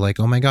can feel like,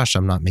 oh my gosh,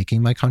 I'm not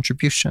making my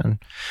contribution.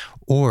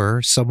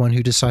 Or someone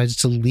who decides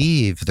to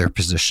leave their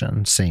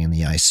position, say in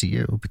the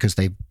ICU, because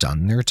they've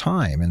done their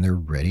time and they're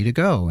ready to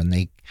go, and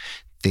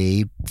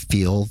they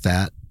feel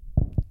that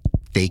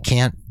they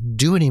can't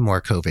do any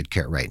more COVID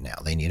care right now.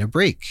 They need a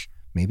break,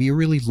 maybe a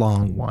really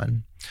long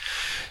one.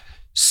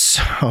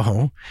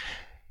 So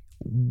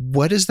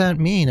what does that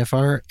mean if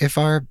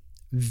our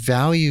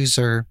values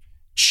are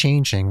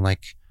changing?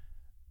 Like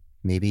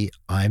maybe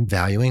I'm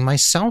valuing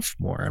myself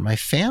more and my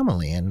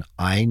family, and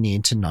I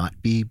need to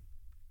not be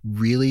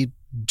really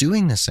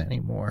doing this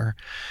anymore.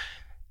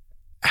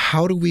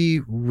 How do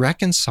we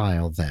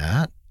reconcile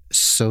that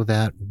so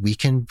that we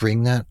can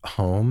bring that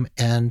home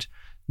and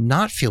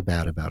not feel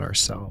bad about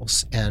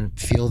ourselves and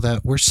feel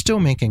that we're still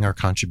making our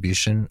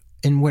contribution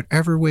in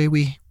whatever way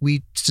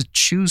we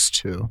choose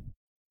to?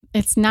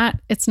 It's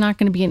not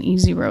going to be an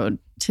easy road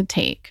to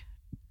take.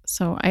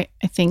 So I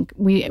think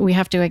we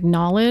have to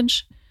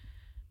acknowledge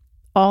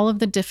all of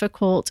the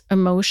difficult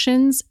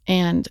emotions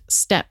and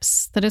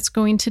steps that it's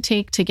going to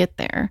take to get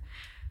there.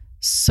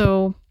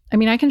 So, I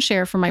mean, I can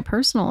share from my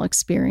personal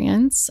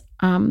experience.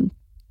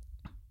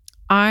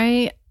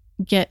 I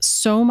get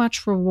so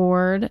much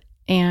reward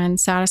and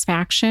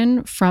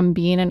satisfaction from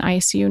being an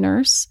ICU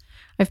nurse.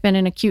 I've been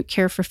in acute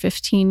care for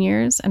 15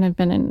 years, and I've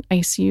been in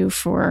ICU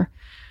for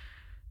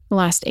the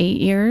last 8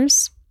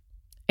 years.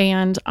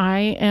 And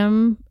I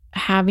am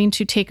having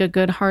to take a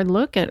good hard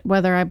look at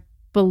whether I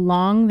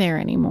belong there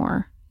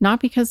anymore. Not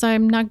because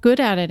I'm not good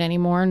at it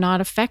anymore,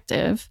 not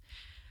effective,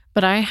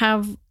 but I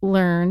have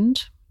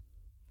learned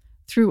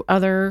through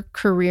other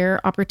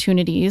career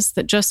opportunities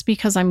that just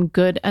because I'm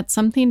good at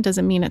something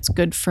doesn't mean it's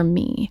good for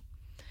me.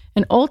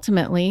 And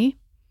ultimately,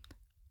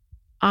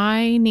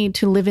 I need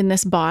to live in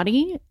this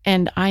body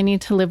and I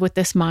need to live with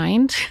this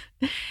mind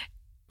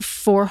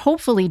for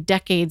hopefully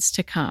decades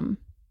to come.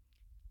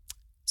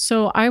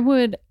 So I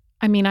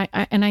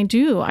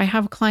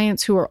have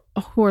clients who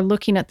are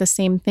looking at the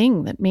same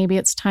thing, that maybe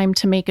it's time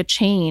to make a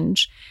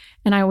change.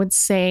 And I would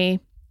say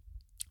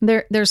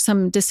there's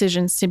some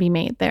decisions to be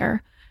made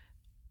there.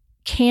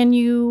 Can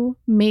you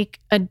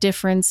make a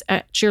difference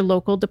at your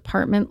local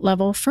department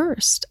level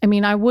first? I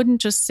mean, I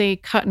wouldn't just say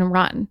cut and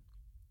run.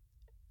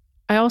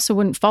 I also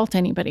wouldn't fault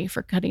anybody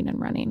for cutting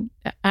and running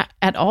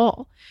at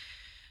all.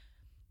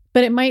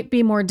 But it might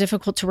be more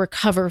difficult to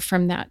recover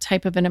from that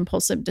type of an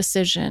impulsive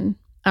decision.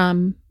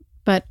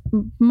 But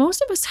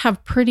most of us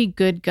have pretty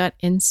good gut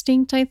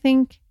instinct, I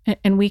think,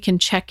 and we can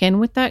check in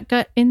with that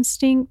gut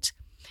instinct.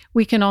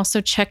 We can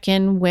also check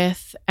in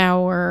with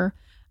our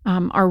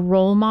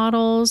role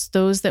models,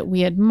 those that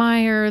we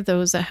admire,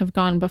 those that have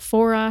gone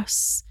before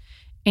us,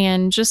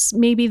 and just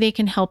maybe they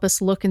can help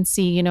us look and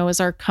see, is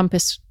our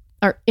compass,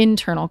 our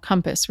internal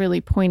compass,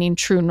 really pointing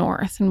true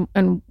north,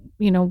 and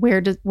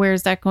where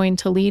is that going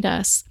to lead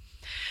us?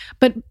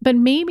 But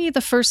maybe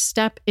the first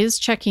step is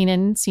checking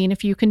in and seeing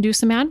if you can do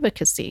some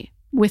advocacy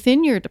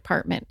within your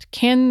department.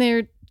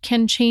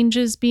 Can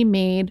changes be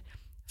made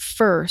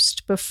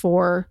first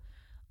before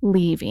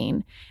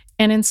leaving?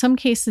 And in some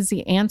cases,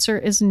 the answer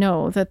is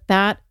no,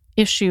 that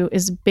issue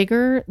is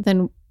bigger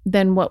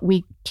than what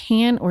we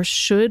can or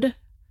should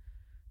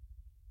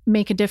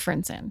make a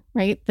difference in,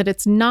 right? That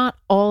it's not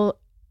all,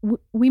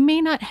 we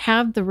may not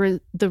have the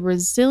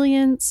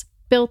resilience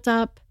built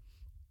up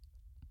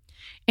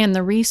and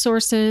the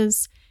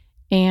resources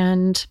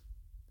and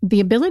the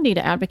ability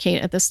to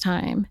advocate at this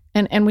time.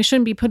 And we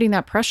shouldn't be putting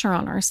that pressure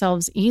on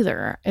ourselves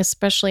either,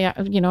 especially,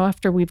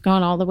 after we've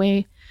gone all the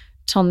way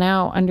till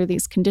now under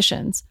these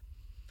conditions.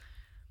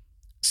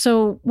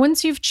 So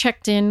once you've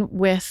checked in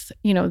with,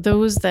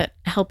 those that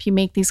help you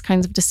make these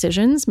kinds of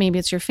decisions, maybe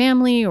it's your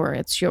family or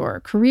it's your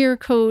career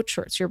coach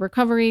or it's your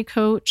recovery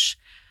coach,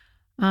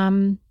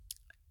 and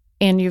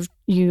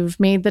you've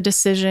made the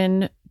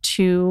decision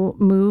to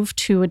move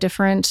to a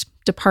different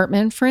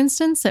department, for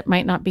instance, that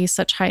might not be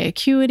such high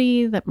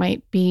acuity, that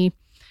might be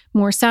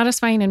more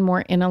satisfying and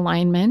more in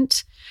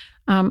alignment.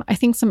 I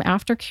think some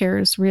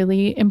aftercare is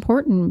really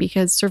important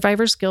because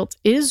survivor's guilt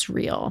is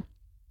real.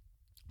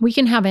 We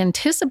can have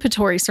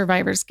anticipatory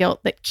survivor's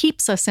guilt that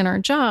keeps us in our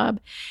job,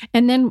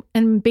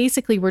 and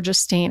basically we're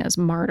just staying as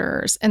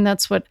martyrs. And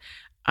that's what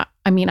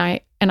I'm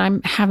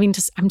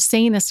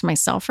saying this to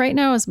myself right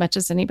now as much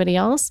as anybody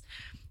else.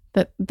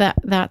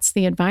 That's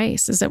the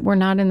advice, is that we're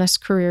not in this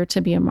career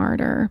to be a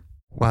martyr.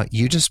 Well,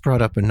 you just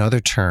brought up another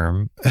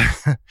term.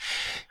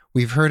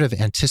 we've heard of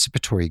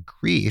anticipatory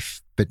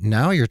grief, but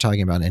now you're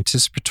talking about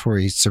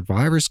anticipatory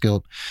survivor's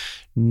guilt,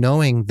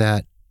 knowing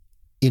that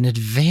in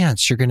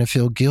advance you're going to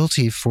feel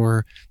guilty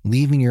for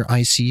leaving your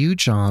ICU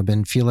job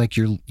and feel like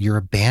you're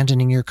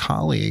abandoning your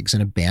colleagues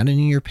and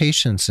abandoning your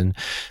patients and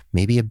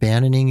maybe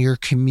abandoning your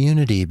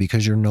community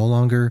because you're no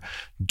longer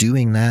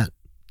doing that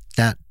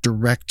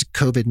direct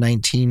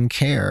COVID-19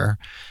 care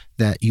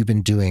that you've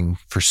been doing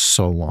for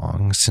so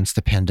long since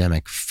the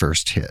pandemic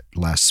first hit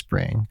last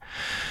spring.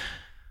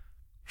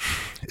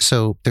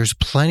 So there's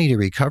plenty to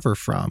recover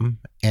from,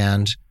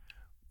 and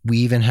we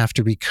even have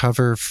to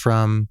recover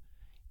from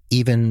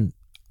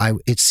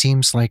it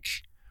seems like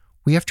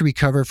we have to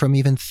recover from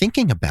even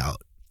thinking about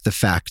the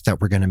fact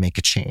that we're going to make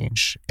a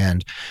change.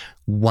 And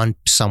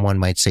someone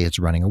might say it's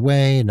running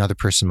away. Another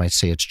person might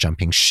say it's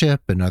jumping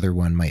ship. Another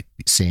one might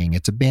be saying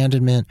it's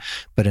abandonment.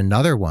 But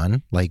another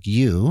one, like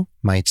you,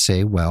 might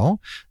say, well,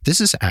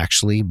 this is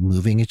actually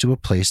moving into a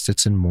place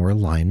that's in more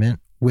alignment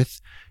with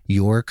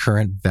your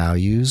current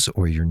values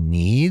or your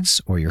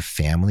needs or your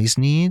family's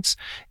needs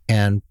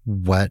and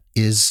what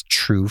is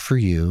true for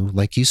you.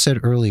 Like you said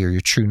earlier,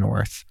 your true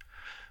north.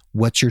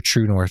 What's your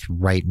true north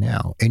right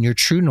now? And your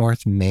true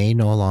north may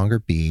no longer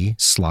be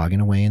slogging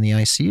away in the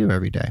ICU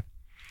every day.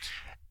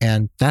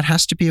 And that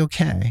has to be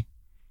okay,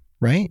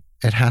 right?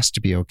 It has to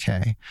be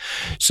okay.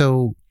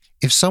 So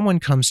if someone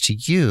comes to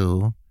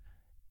you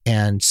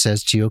and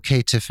says to you,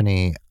 okay,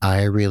 Tiffany,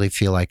 I really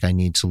feel like I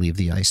need to leave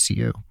the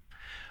ICU,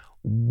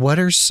 what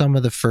are some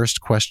of the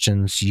first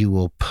questions you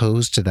will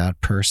pose to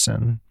that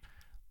person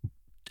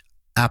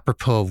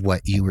apropos of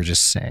what you were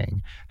just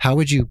saying? How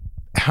would you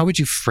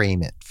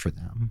frame it for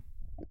them?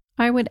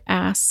 I would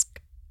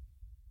ask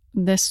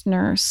this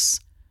nurse,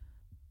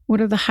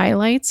 what are the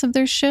highlights of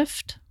their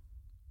shift?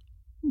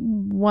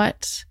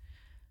 What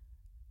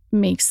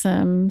makes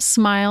them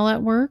smile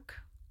at work?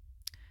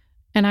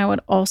 And I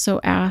would also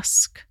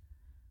ask,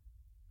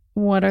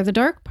 what are the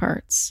dark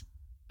parts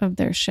of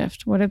their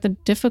shift? What are the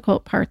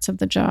difficult parts of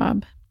the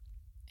job?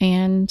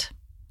 And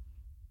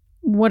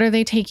what are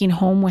they taking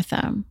home with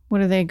them?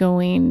 What are they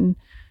going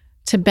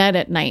to bed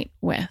at night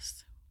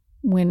with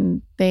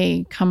when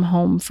they come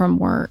home from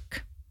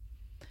work?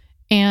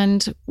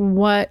 And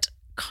what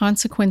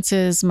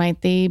consequences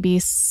might they be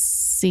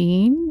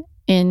seeing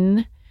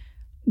in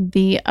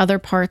the other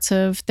parts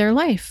of their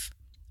life?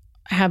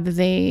 Are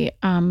they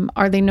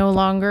no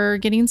longer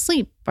getting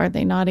sleep? Are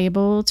they not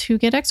able to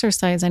get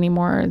exercise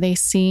anymore? Are they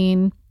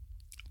seeing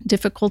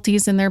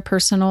difficulties in their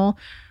personal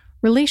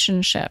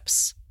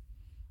relationships?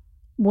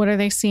 What are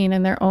they seeing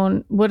in their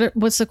own,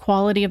 what's the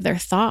quality of their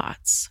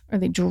thoughts? Are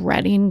they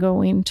dreading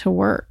going to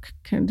work?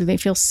 Do they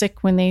feel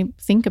sick when they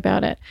think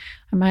about it?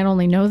 I might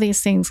only know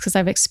these things because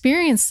I've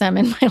experienced them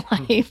in my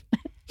life.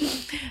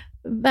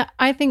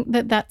 I think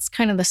that's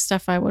kind of the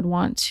stuff I would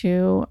want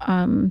to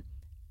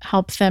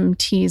help them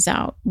tease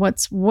out.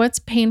 What's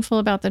painful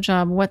about the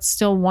job? What's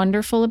still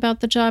wonderful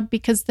about the job?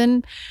 Because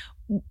then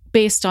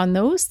based on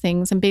those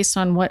things and based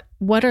on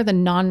what are the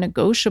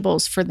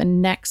non-negotiables for the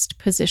next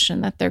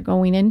position that they're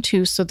going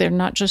into, so they're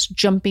not just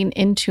jumping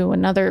into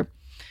another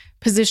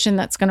position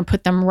that's going to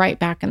put them right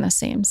back in the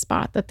same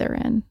spot that they're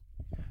in.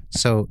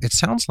 So it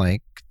sounds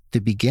like the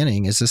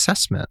beginning is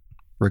assessment.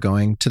 We're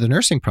going to the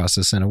nursing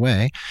process in a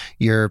way.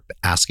 You're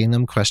asking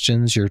them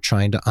questions, you're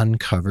trying to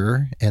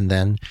uncover, and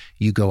then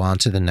you go on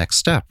to the next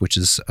step, which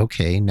is,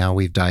 okay, now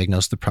we've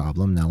diagnosed the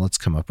problem. Now let's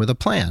come up with a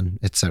plan,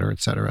 et cetera,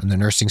 et cetera. And the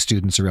nursing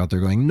students are out there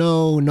going,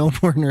 no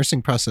more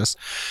nursing process.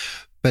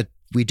 But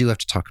we do have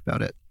to talk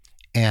about it.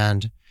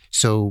 And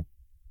so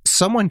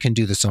someone can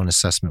do this own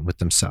assessment with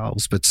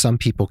themselves, but some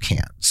people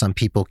can't. Some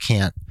people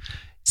can't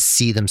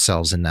see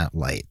themselves in that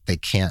light. They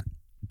can't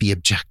be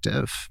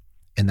objective.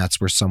 And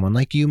that's where someone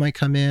like you might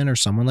come in, or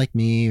someone like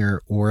me,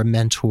 or a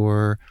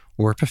mentor,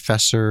 or a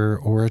professor,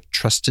 or a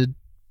trusted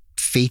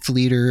faith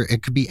leader.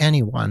 It could be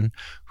anyone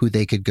who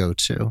they could go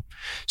to.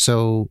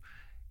 So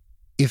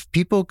if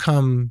people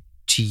come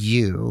to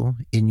you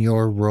in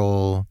your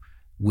role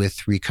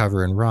with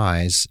Recover and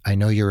Rise, I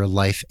know you're a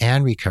life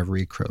and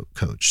recovery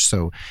coach.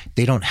 So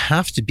they don't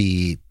have to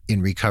be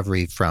in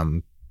recovery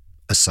from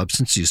a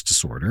substance use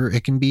disorder.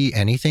 It can be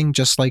anything,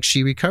 just like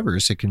She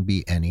Recovers. It can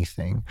be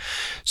anything.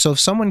 So if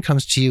someone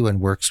comes to you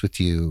and works with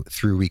you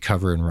through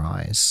Recover and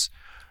Rise,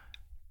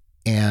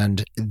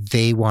 and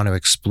they want to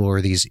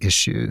explore these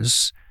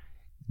issues,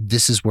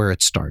 this is where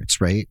it starts,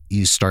 right?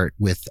 You start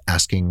with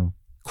asking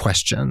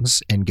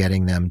questions and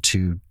getting them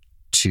to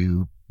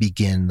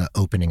begin the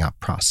opening up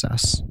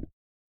process.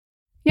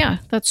 Yeah,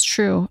 that's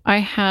true. I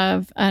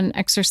have an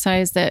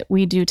exercise that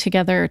we do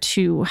together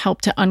to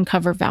help to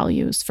uncover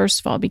values,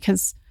 first of all,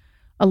 because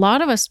a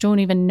lot of us don't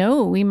even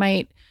know. We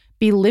might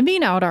be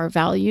living out our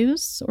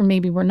values, or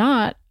maybe we're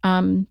not.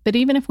 But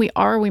even if we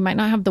are, we might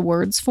not have the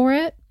words for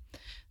it.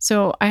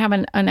 So I have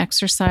an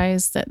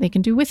exercise that they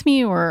can do with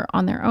me or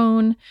on their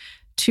own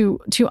to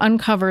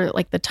uncover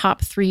like the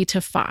top 3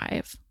 to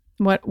 5.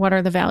 What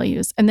are the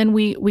values? And then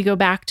we go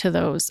back to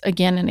those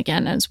again and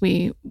again as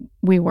we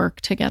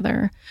work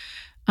together.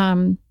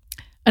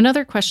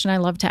 Another question I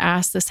love to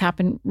ask, this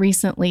happened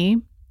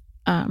recently,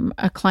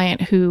 a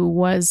client who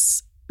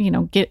was,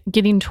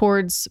 getting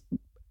towards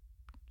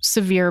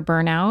severe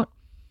burnout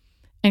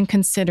and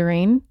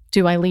considering,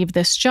 do I leave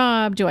this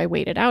job? Do I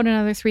wait it out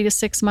another 3 to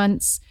 6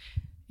 months?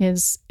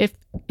 Is if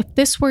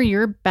this were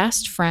your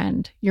best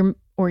friend,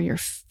 your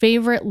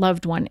favorite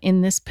loved one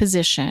in this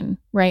position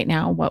right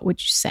now, what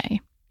would you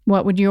say?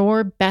 What would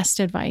your best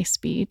advice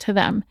be to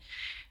them?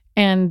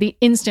 And the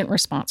instant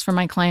response from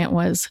my client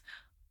was,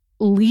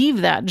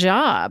 leave that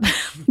job.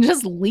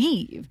 Just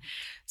leave.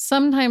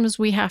 Sometimes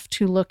we have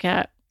to look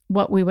at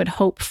what we would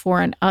hope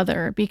for in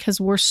other, because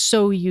we're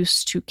so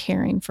used to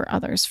caring for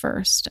others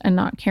first and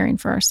not caring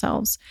for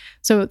ourselves.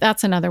 So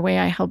that's another way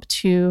I help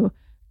to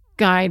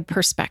guide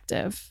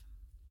perspective.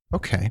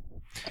 Okay.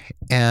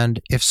 And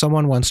if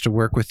someone wants to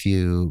work with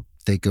you,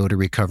 they go to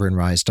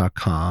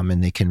recoverandrise.com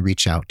and they can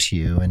reach out to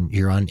you, and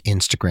you're on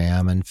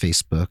Instagram and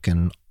Facebook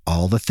and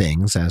all the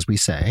things, as we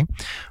say,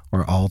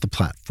 or all the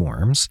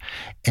platforms.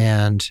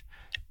 And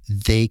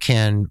they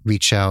can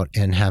reach out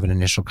and have an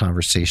initial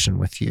conversation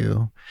with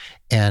you.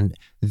 And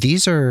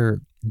these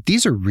are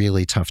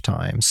really tough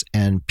times,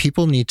 and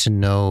people need to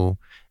know,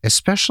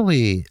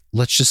 especially,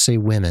 let's just say,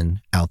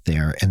 women out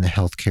there in the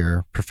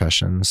healthcare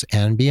professions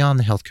and beyond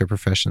the healthcare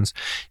professions,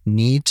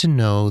 need to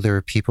know there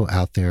are people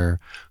out there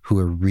who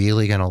are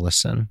really going to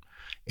listen,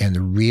 and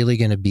they're really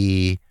going to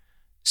be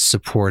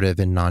supportive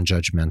and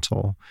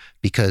non-judgmental.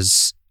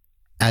 Because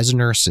as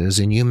nurses,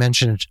 and you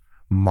mentioned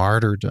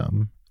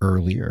martyrdom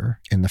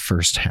earlier in the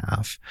first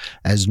half,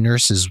 as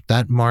nurses,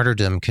 that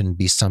martyrdom can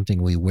be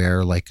something we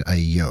wear like a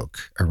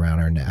yoke around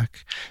our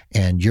neck,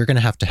 and you're going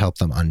to have to help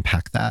them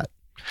unpack that.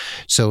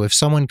 So if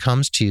someone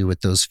comes to you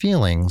with those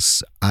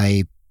feelings,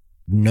 I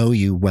know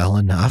you well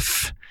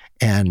enough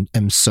and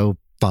am so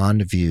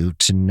fond of you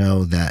to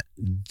know that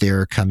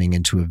they're coming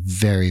into a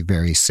very,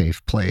 very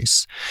safe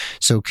place.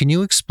 So can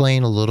you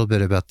explain a little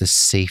bit about the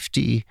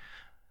safety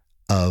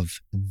of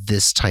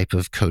this type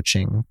of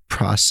coaching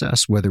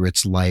process, whether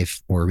it's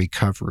life or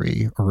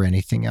recovery or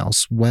anything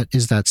else? What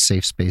is that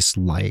safe space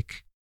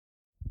like?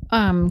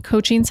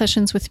 Coaching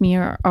sessions with me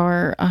are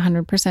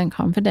 100%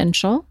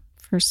 confidential,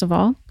 first of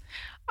all.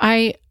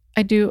 I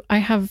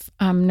have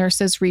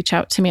nurses reach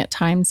out to me at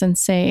times and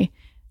say,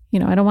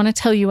 I don't want to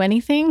tell you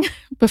anything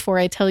before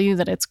I tell you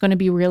that it's going to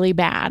be really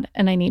bad,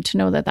 and I need to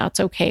know that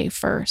that's okay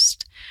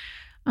first.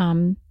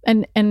 And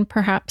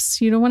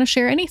perhaps you don't want to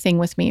share anything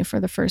with me for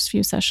the first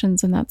few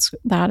sessions, and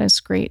that is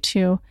great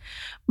too.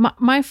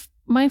 My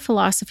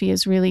philosophy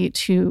is really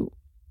to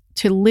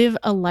live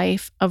a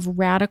life of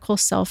radical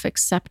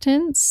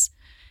self-acceptance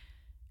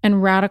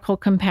and radical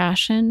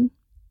compassion.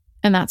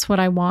 And that's what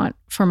I want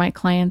for my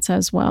clients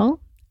as well.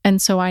 And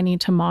so I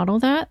need to model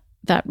that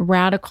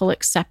radical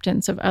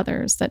acceptance of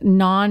others, that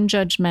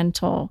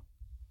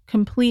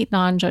complete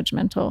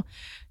non-judgmental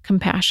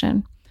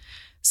compassion.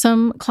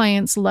 Some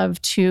clients love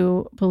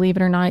to, believe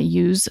it or not,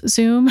 use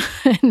Zoom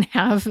and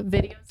have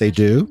video They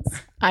sessions. do?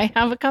 I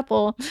have a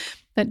couple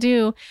that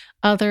do.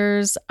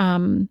 Others,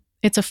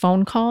 it's a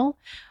phone call.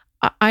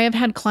 I have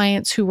had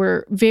clients who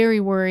were very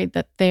worried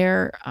that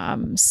their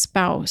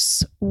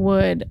spouse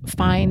would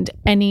find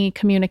any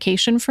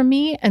communication from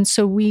me. And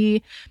so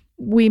we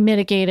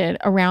mitigated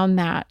around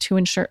that to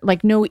ensure,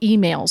 like, no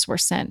emails were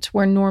sent,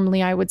 where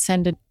normally I would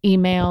send an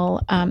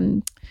email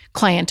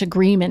client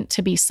agreement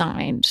to be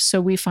signed.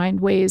 So we find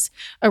ways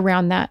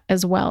around that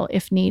as well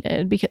if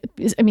needed, because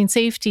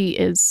safety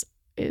is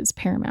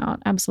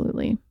paramount.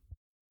 Absolutely.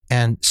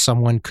 And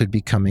someone could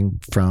be coming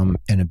from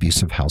an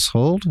abusive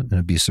household, an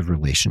abusive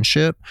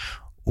relationship,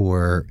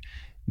 or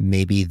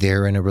maybe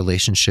they're in a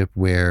relationship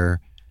where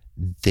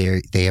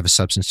they have a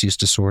substance use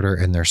disorder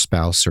and their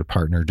spouse or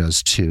partner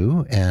does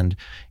too. And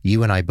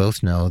you and I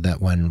both know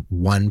that when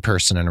one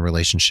person in a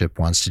relationship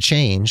wants to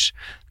change,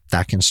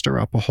 that can stir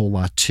up a whole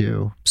lot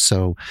too.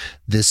 So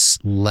this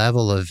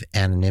level of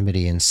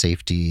anonymity and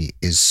safety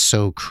is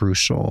so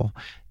crucial,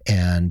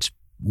 and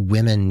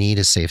women need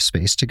a safe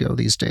space to go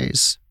these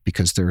days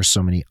because there are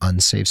so many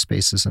unsafe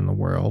spaces in the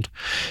world.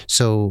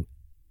 So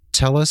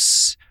tell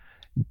us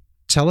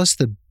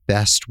the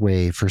best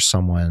way for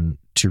someone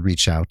to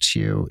reach out to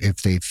you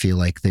if they feel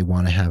like they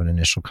want to have an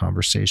initial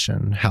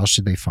conversation. How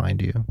should they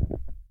find you?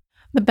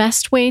 The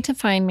best way to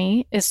find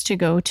me is to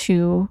go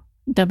to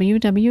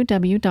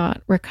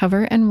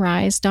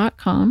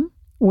www.recoverandrise.com,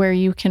 where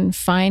you can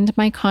find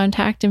my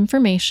contact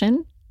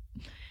information,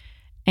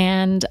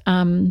 and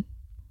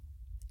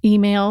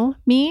email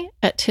me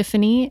at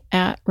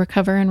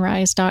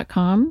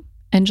tiffany@recoverandrise.com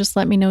and just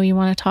let me know you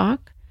want to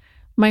talk.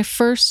 My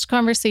first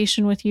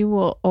conversation with you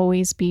will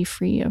always be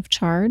free of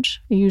charge.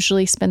 I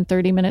usually spend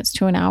 30 minutes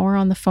to an hour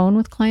on the phone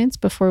with clients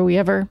before we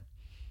ever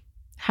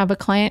have a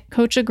client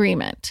coach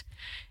agreement.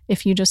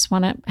 If you just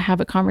want to have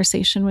a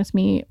conversation with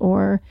me,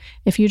 or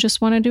if you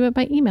just want to do it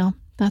by email,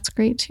 that's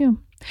great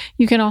too.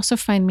 You can also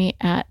find me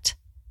at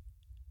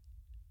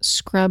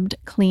Scrubbed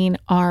Clean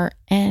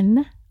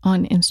RN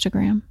on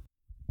Instagram.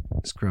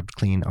 Scrubbed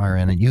Clean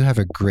RN. And you have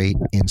a great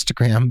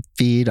Instagram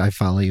feed. I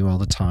follow you all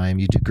the time.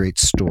 You do great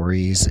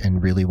stories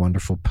and really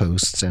wonderful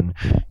posts, and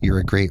you're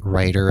a great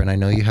writer. And I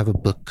know you have a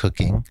book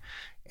cooking.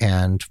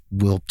 And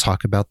we'll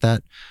talk about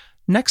that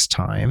next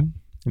time.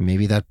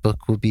 Maybe that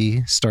book will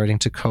be starting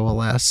to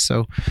coalesce.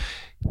 So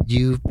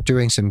you're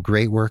doing some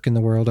great work in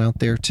the world out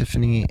there,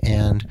 Tiffany,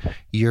 and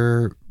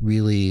you're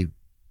really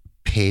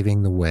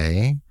paving the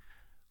way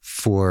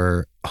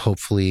for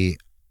hopefully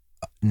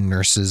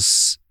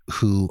nurses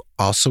who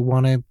also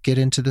want to get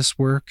into this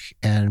work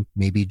and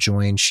maybe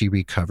join She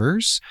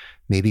Recovers,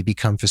 maybe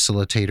become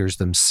facilitators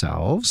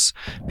themselves,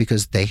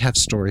 because they have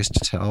stories to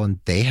tell and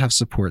they have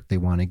support they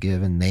want to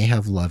give and they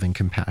have love and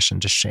compassion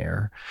to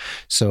share.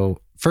 So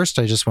first,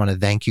 I just want to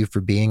thank you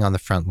for being on the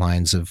front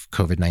lines of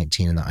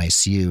COVID-19 in the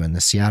ICU in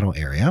the Seattle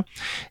area.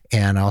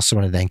 And I also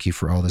want to thank you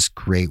for all this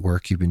great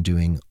work you've been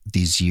doing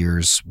these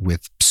years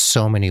with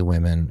so many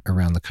women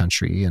around the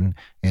country and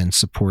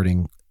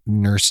supporting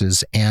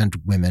nurses and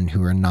women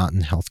who are not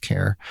in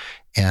healthcare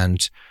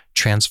and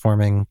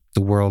transforming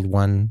the world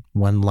one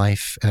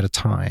life at a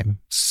time.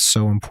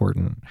 So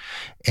important.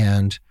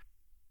 And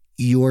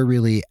you're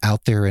really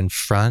out there in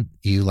front.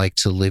 You like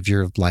to live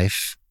your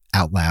life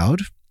out loud,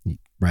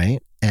 right?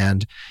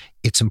 And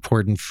it's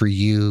important for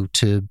you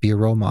to be a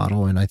role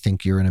model. And I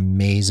think you're an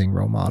amazing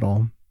role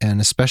model. And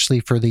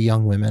especially for the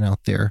young women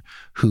out there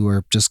who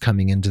are just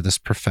coming into this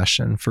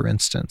profession, for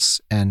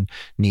instance, and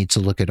need to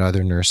look at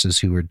other nurses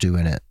who are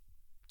doing it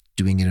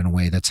in a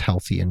way that's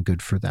healthy and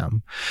good for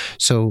them.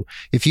 So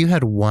if you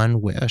had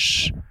one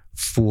wish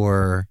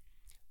for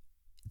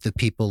the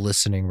people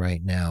listening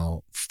right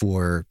now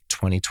for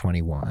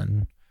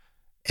 2021,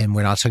 and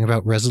we're not talking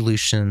about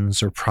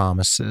resolutions or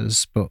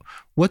promises, but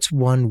what's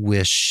one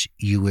wish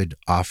you would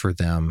offer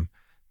them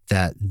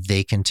that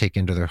they can take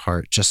into their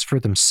heart just for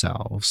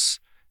themselves,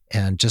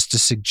 and just a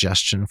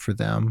suggestion for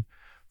them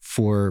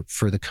for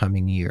the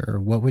coming year?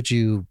 What would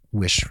you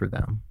wish for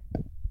them?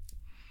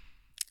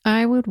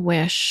 I would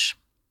wish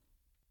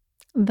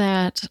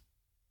that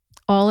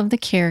all of the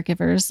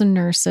caregivers and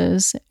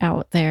nurses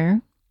out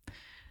there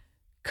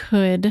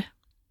could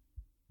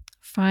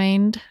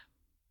find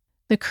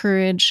the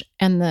courage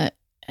and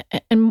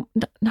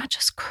not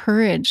just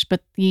courage,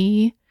 but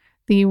the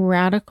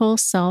radical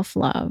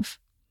self-love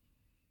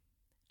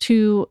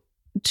to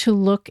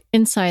look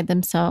inside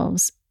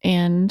themselves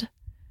and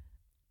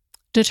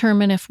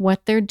determine if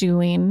what they're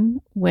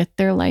doing with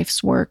their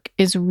life's work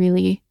is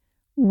really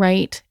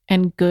right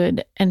and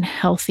good and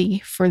healthy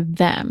for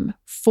them,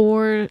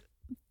 for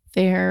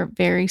their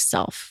very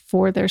self,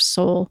 for their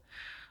soul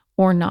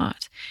or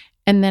not.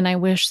 And then I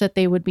wish that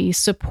they would be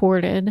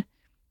supported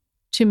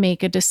to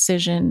make a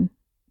decision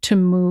to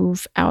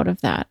move out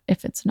of that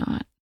if it's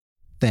not.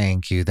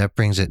 Thank you. That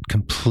brings it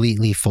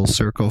completely full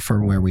circle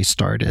from where we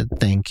started.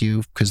 Thank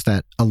you, because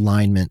that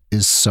alignment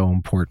is so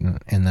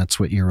important, and that's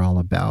what you're all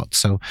about.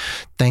 So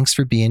thanks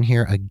for being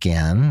here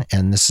again.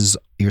 And this is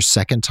your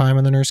second time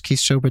on the Nurse Keith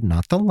Show, but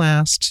not the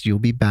last. You'll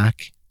be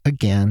back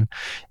again.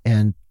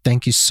 And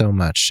thank you so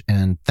much.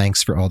 And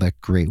thanks for all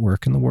that great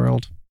work in the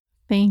world.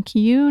 Thank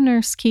you,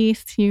 Nurse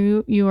Keith.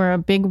 You are a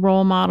big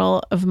role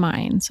model of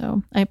mine,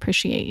 so I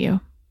appreciate you.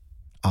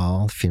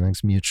 All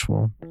feelings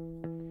mutual.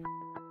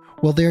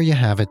 Well, there you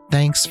have it.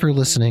 Thanks for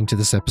listening to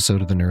this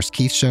episode of The Nurse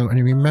Keith Show.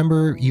 And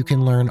remember, you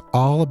can learn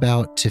all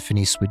about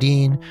Tiffany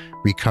Swedien,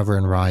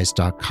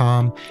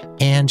 recoverandrise.com,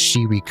 and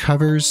She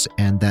Recovers,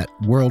 and that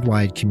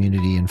worldwide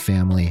community and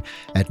family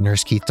at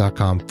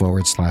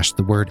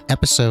nursekeith.com/the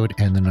episode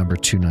and the number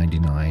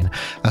 299.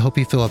 I hope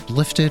you feel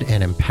uplifted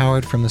and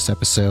empowered from this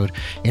episode.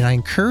 And I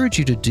encourage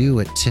you to do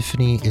what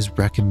Tiffany is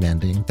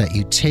recommending, that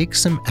you take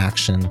some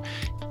action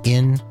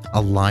in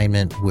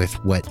alignment with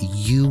what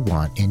you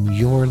want in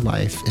your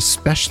life,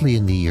 especially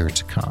in the year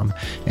to come.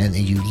 And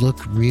you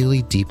look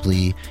really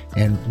deeply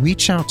and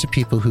reach out to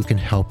people who can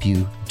help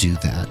you do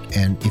that.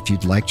 And if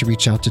you'd like to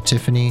reach out to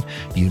Tiffany,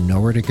 you know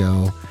where to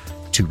go,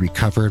 to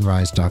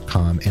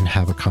recoverandrise.com, and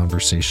have a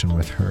conversation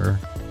with her.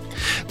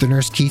 The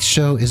Nurse Keith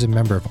Show is a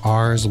member of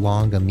Ars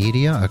Longa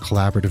Media, a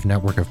collaborative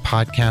network of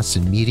podcasts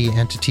and media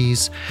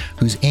entities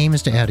whose aim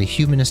is to add a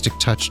humanistic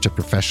touch to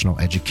professional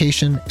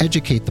education,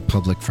 educate the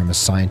public from a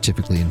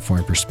scientifically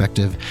informed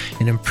perspective,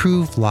 and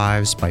improve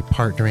lives by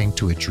partnering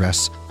to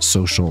address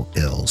social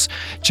ills.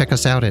 Check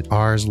us out at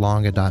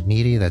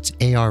arslonga.media. That's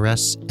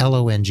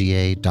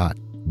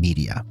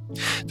ARSLONGA.media.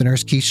 The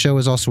Nurse Keith Show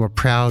is also a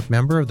proud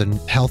member of the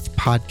Health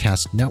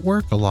Podcast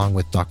Network, along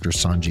with Dr.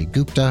 Sanjay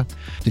Gupta,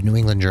 the New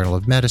England Journal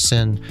of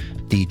Medicine,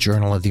 the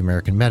Journal of the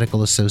American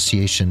Medical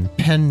Association,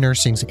 Penn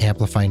Nursing's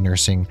Amplify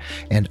Nursing,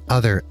 and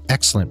other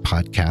excellent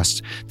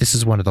podcasts. This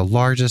is one of the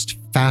largest,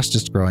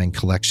 fastest growing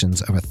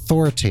collections of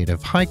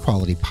authoritative,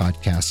 high-quality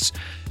podcasts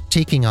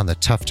taking on the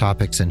tough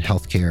topics in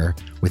healthcare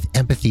with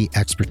empathy,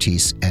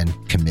 expertise, and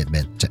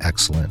commitment to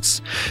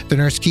excellence. The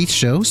Nurse Keith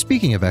Show,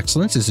 speaking of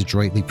excellence, is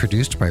adroitly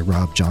produced by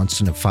Rob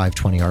Johnston of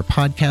 520R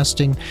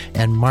Podcasting,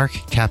 and Mark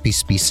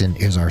Cappy-Speason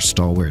is our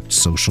stalwart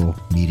social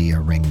media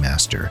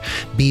ringmaster.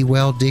 Be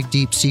well, dig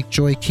deep, seek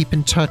joy, keep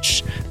in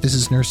touch. This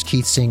is Nurse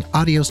Keith saying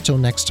adios till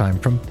next time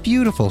from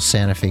beautiful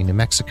Santa Fe, New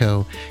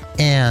Mexico,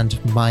 and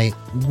my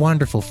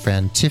wonderful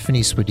friend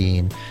Tiffany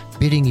Swedien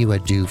bidding you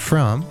adieu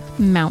from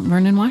Mount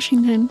Vernon,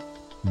 Washington.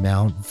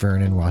 Mount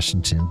Vernon,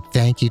 Washington.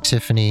 Thank you,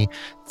 Tiffany.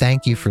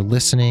 Thank you for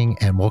listening,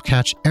 and we'll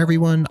catch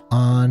everyone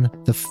on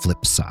the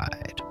flip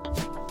side.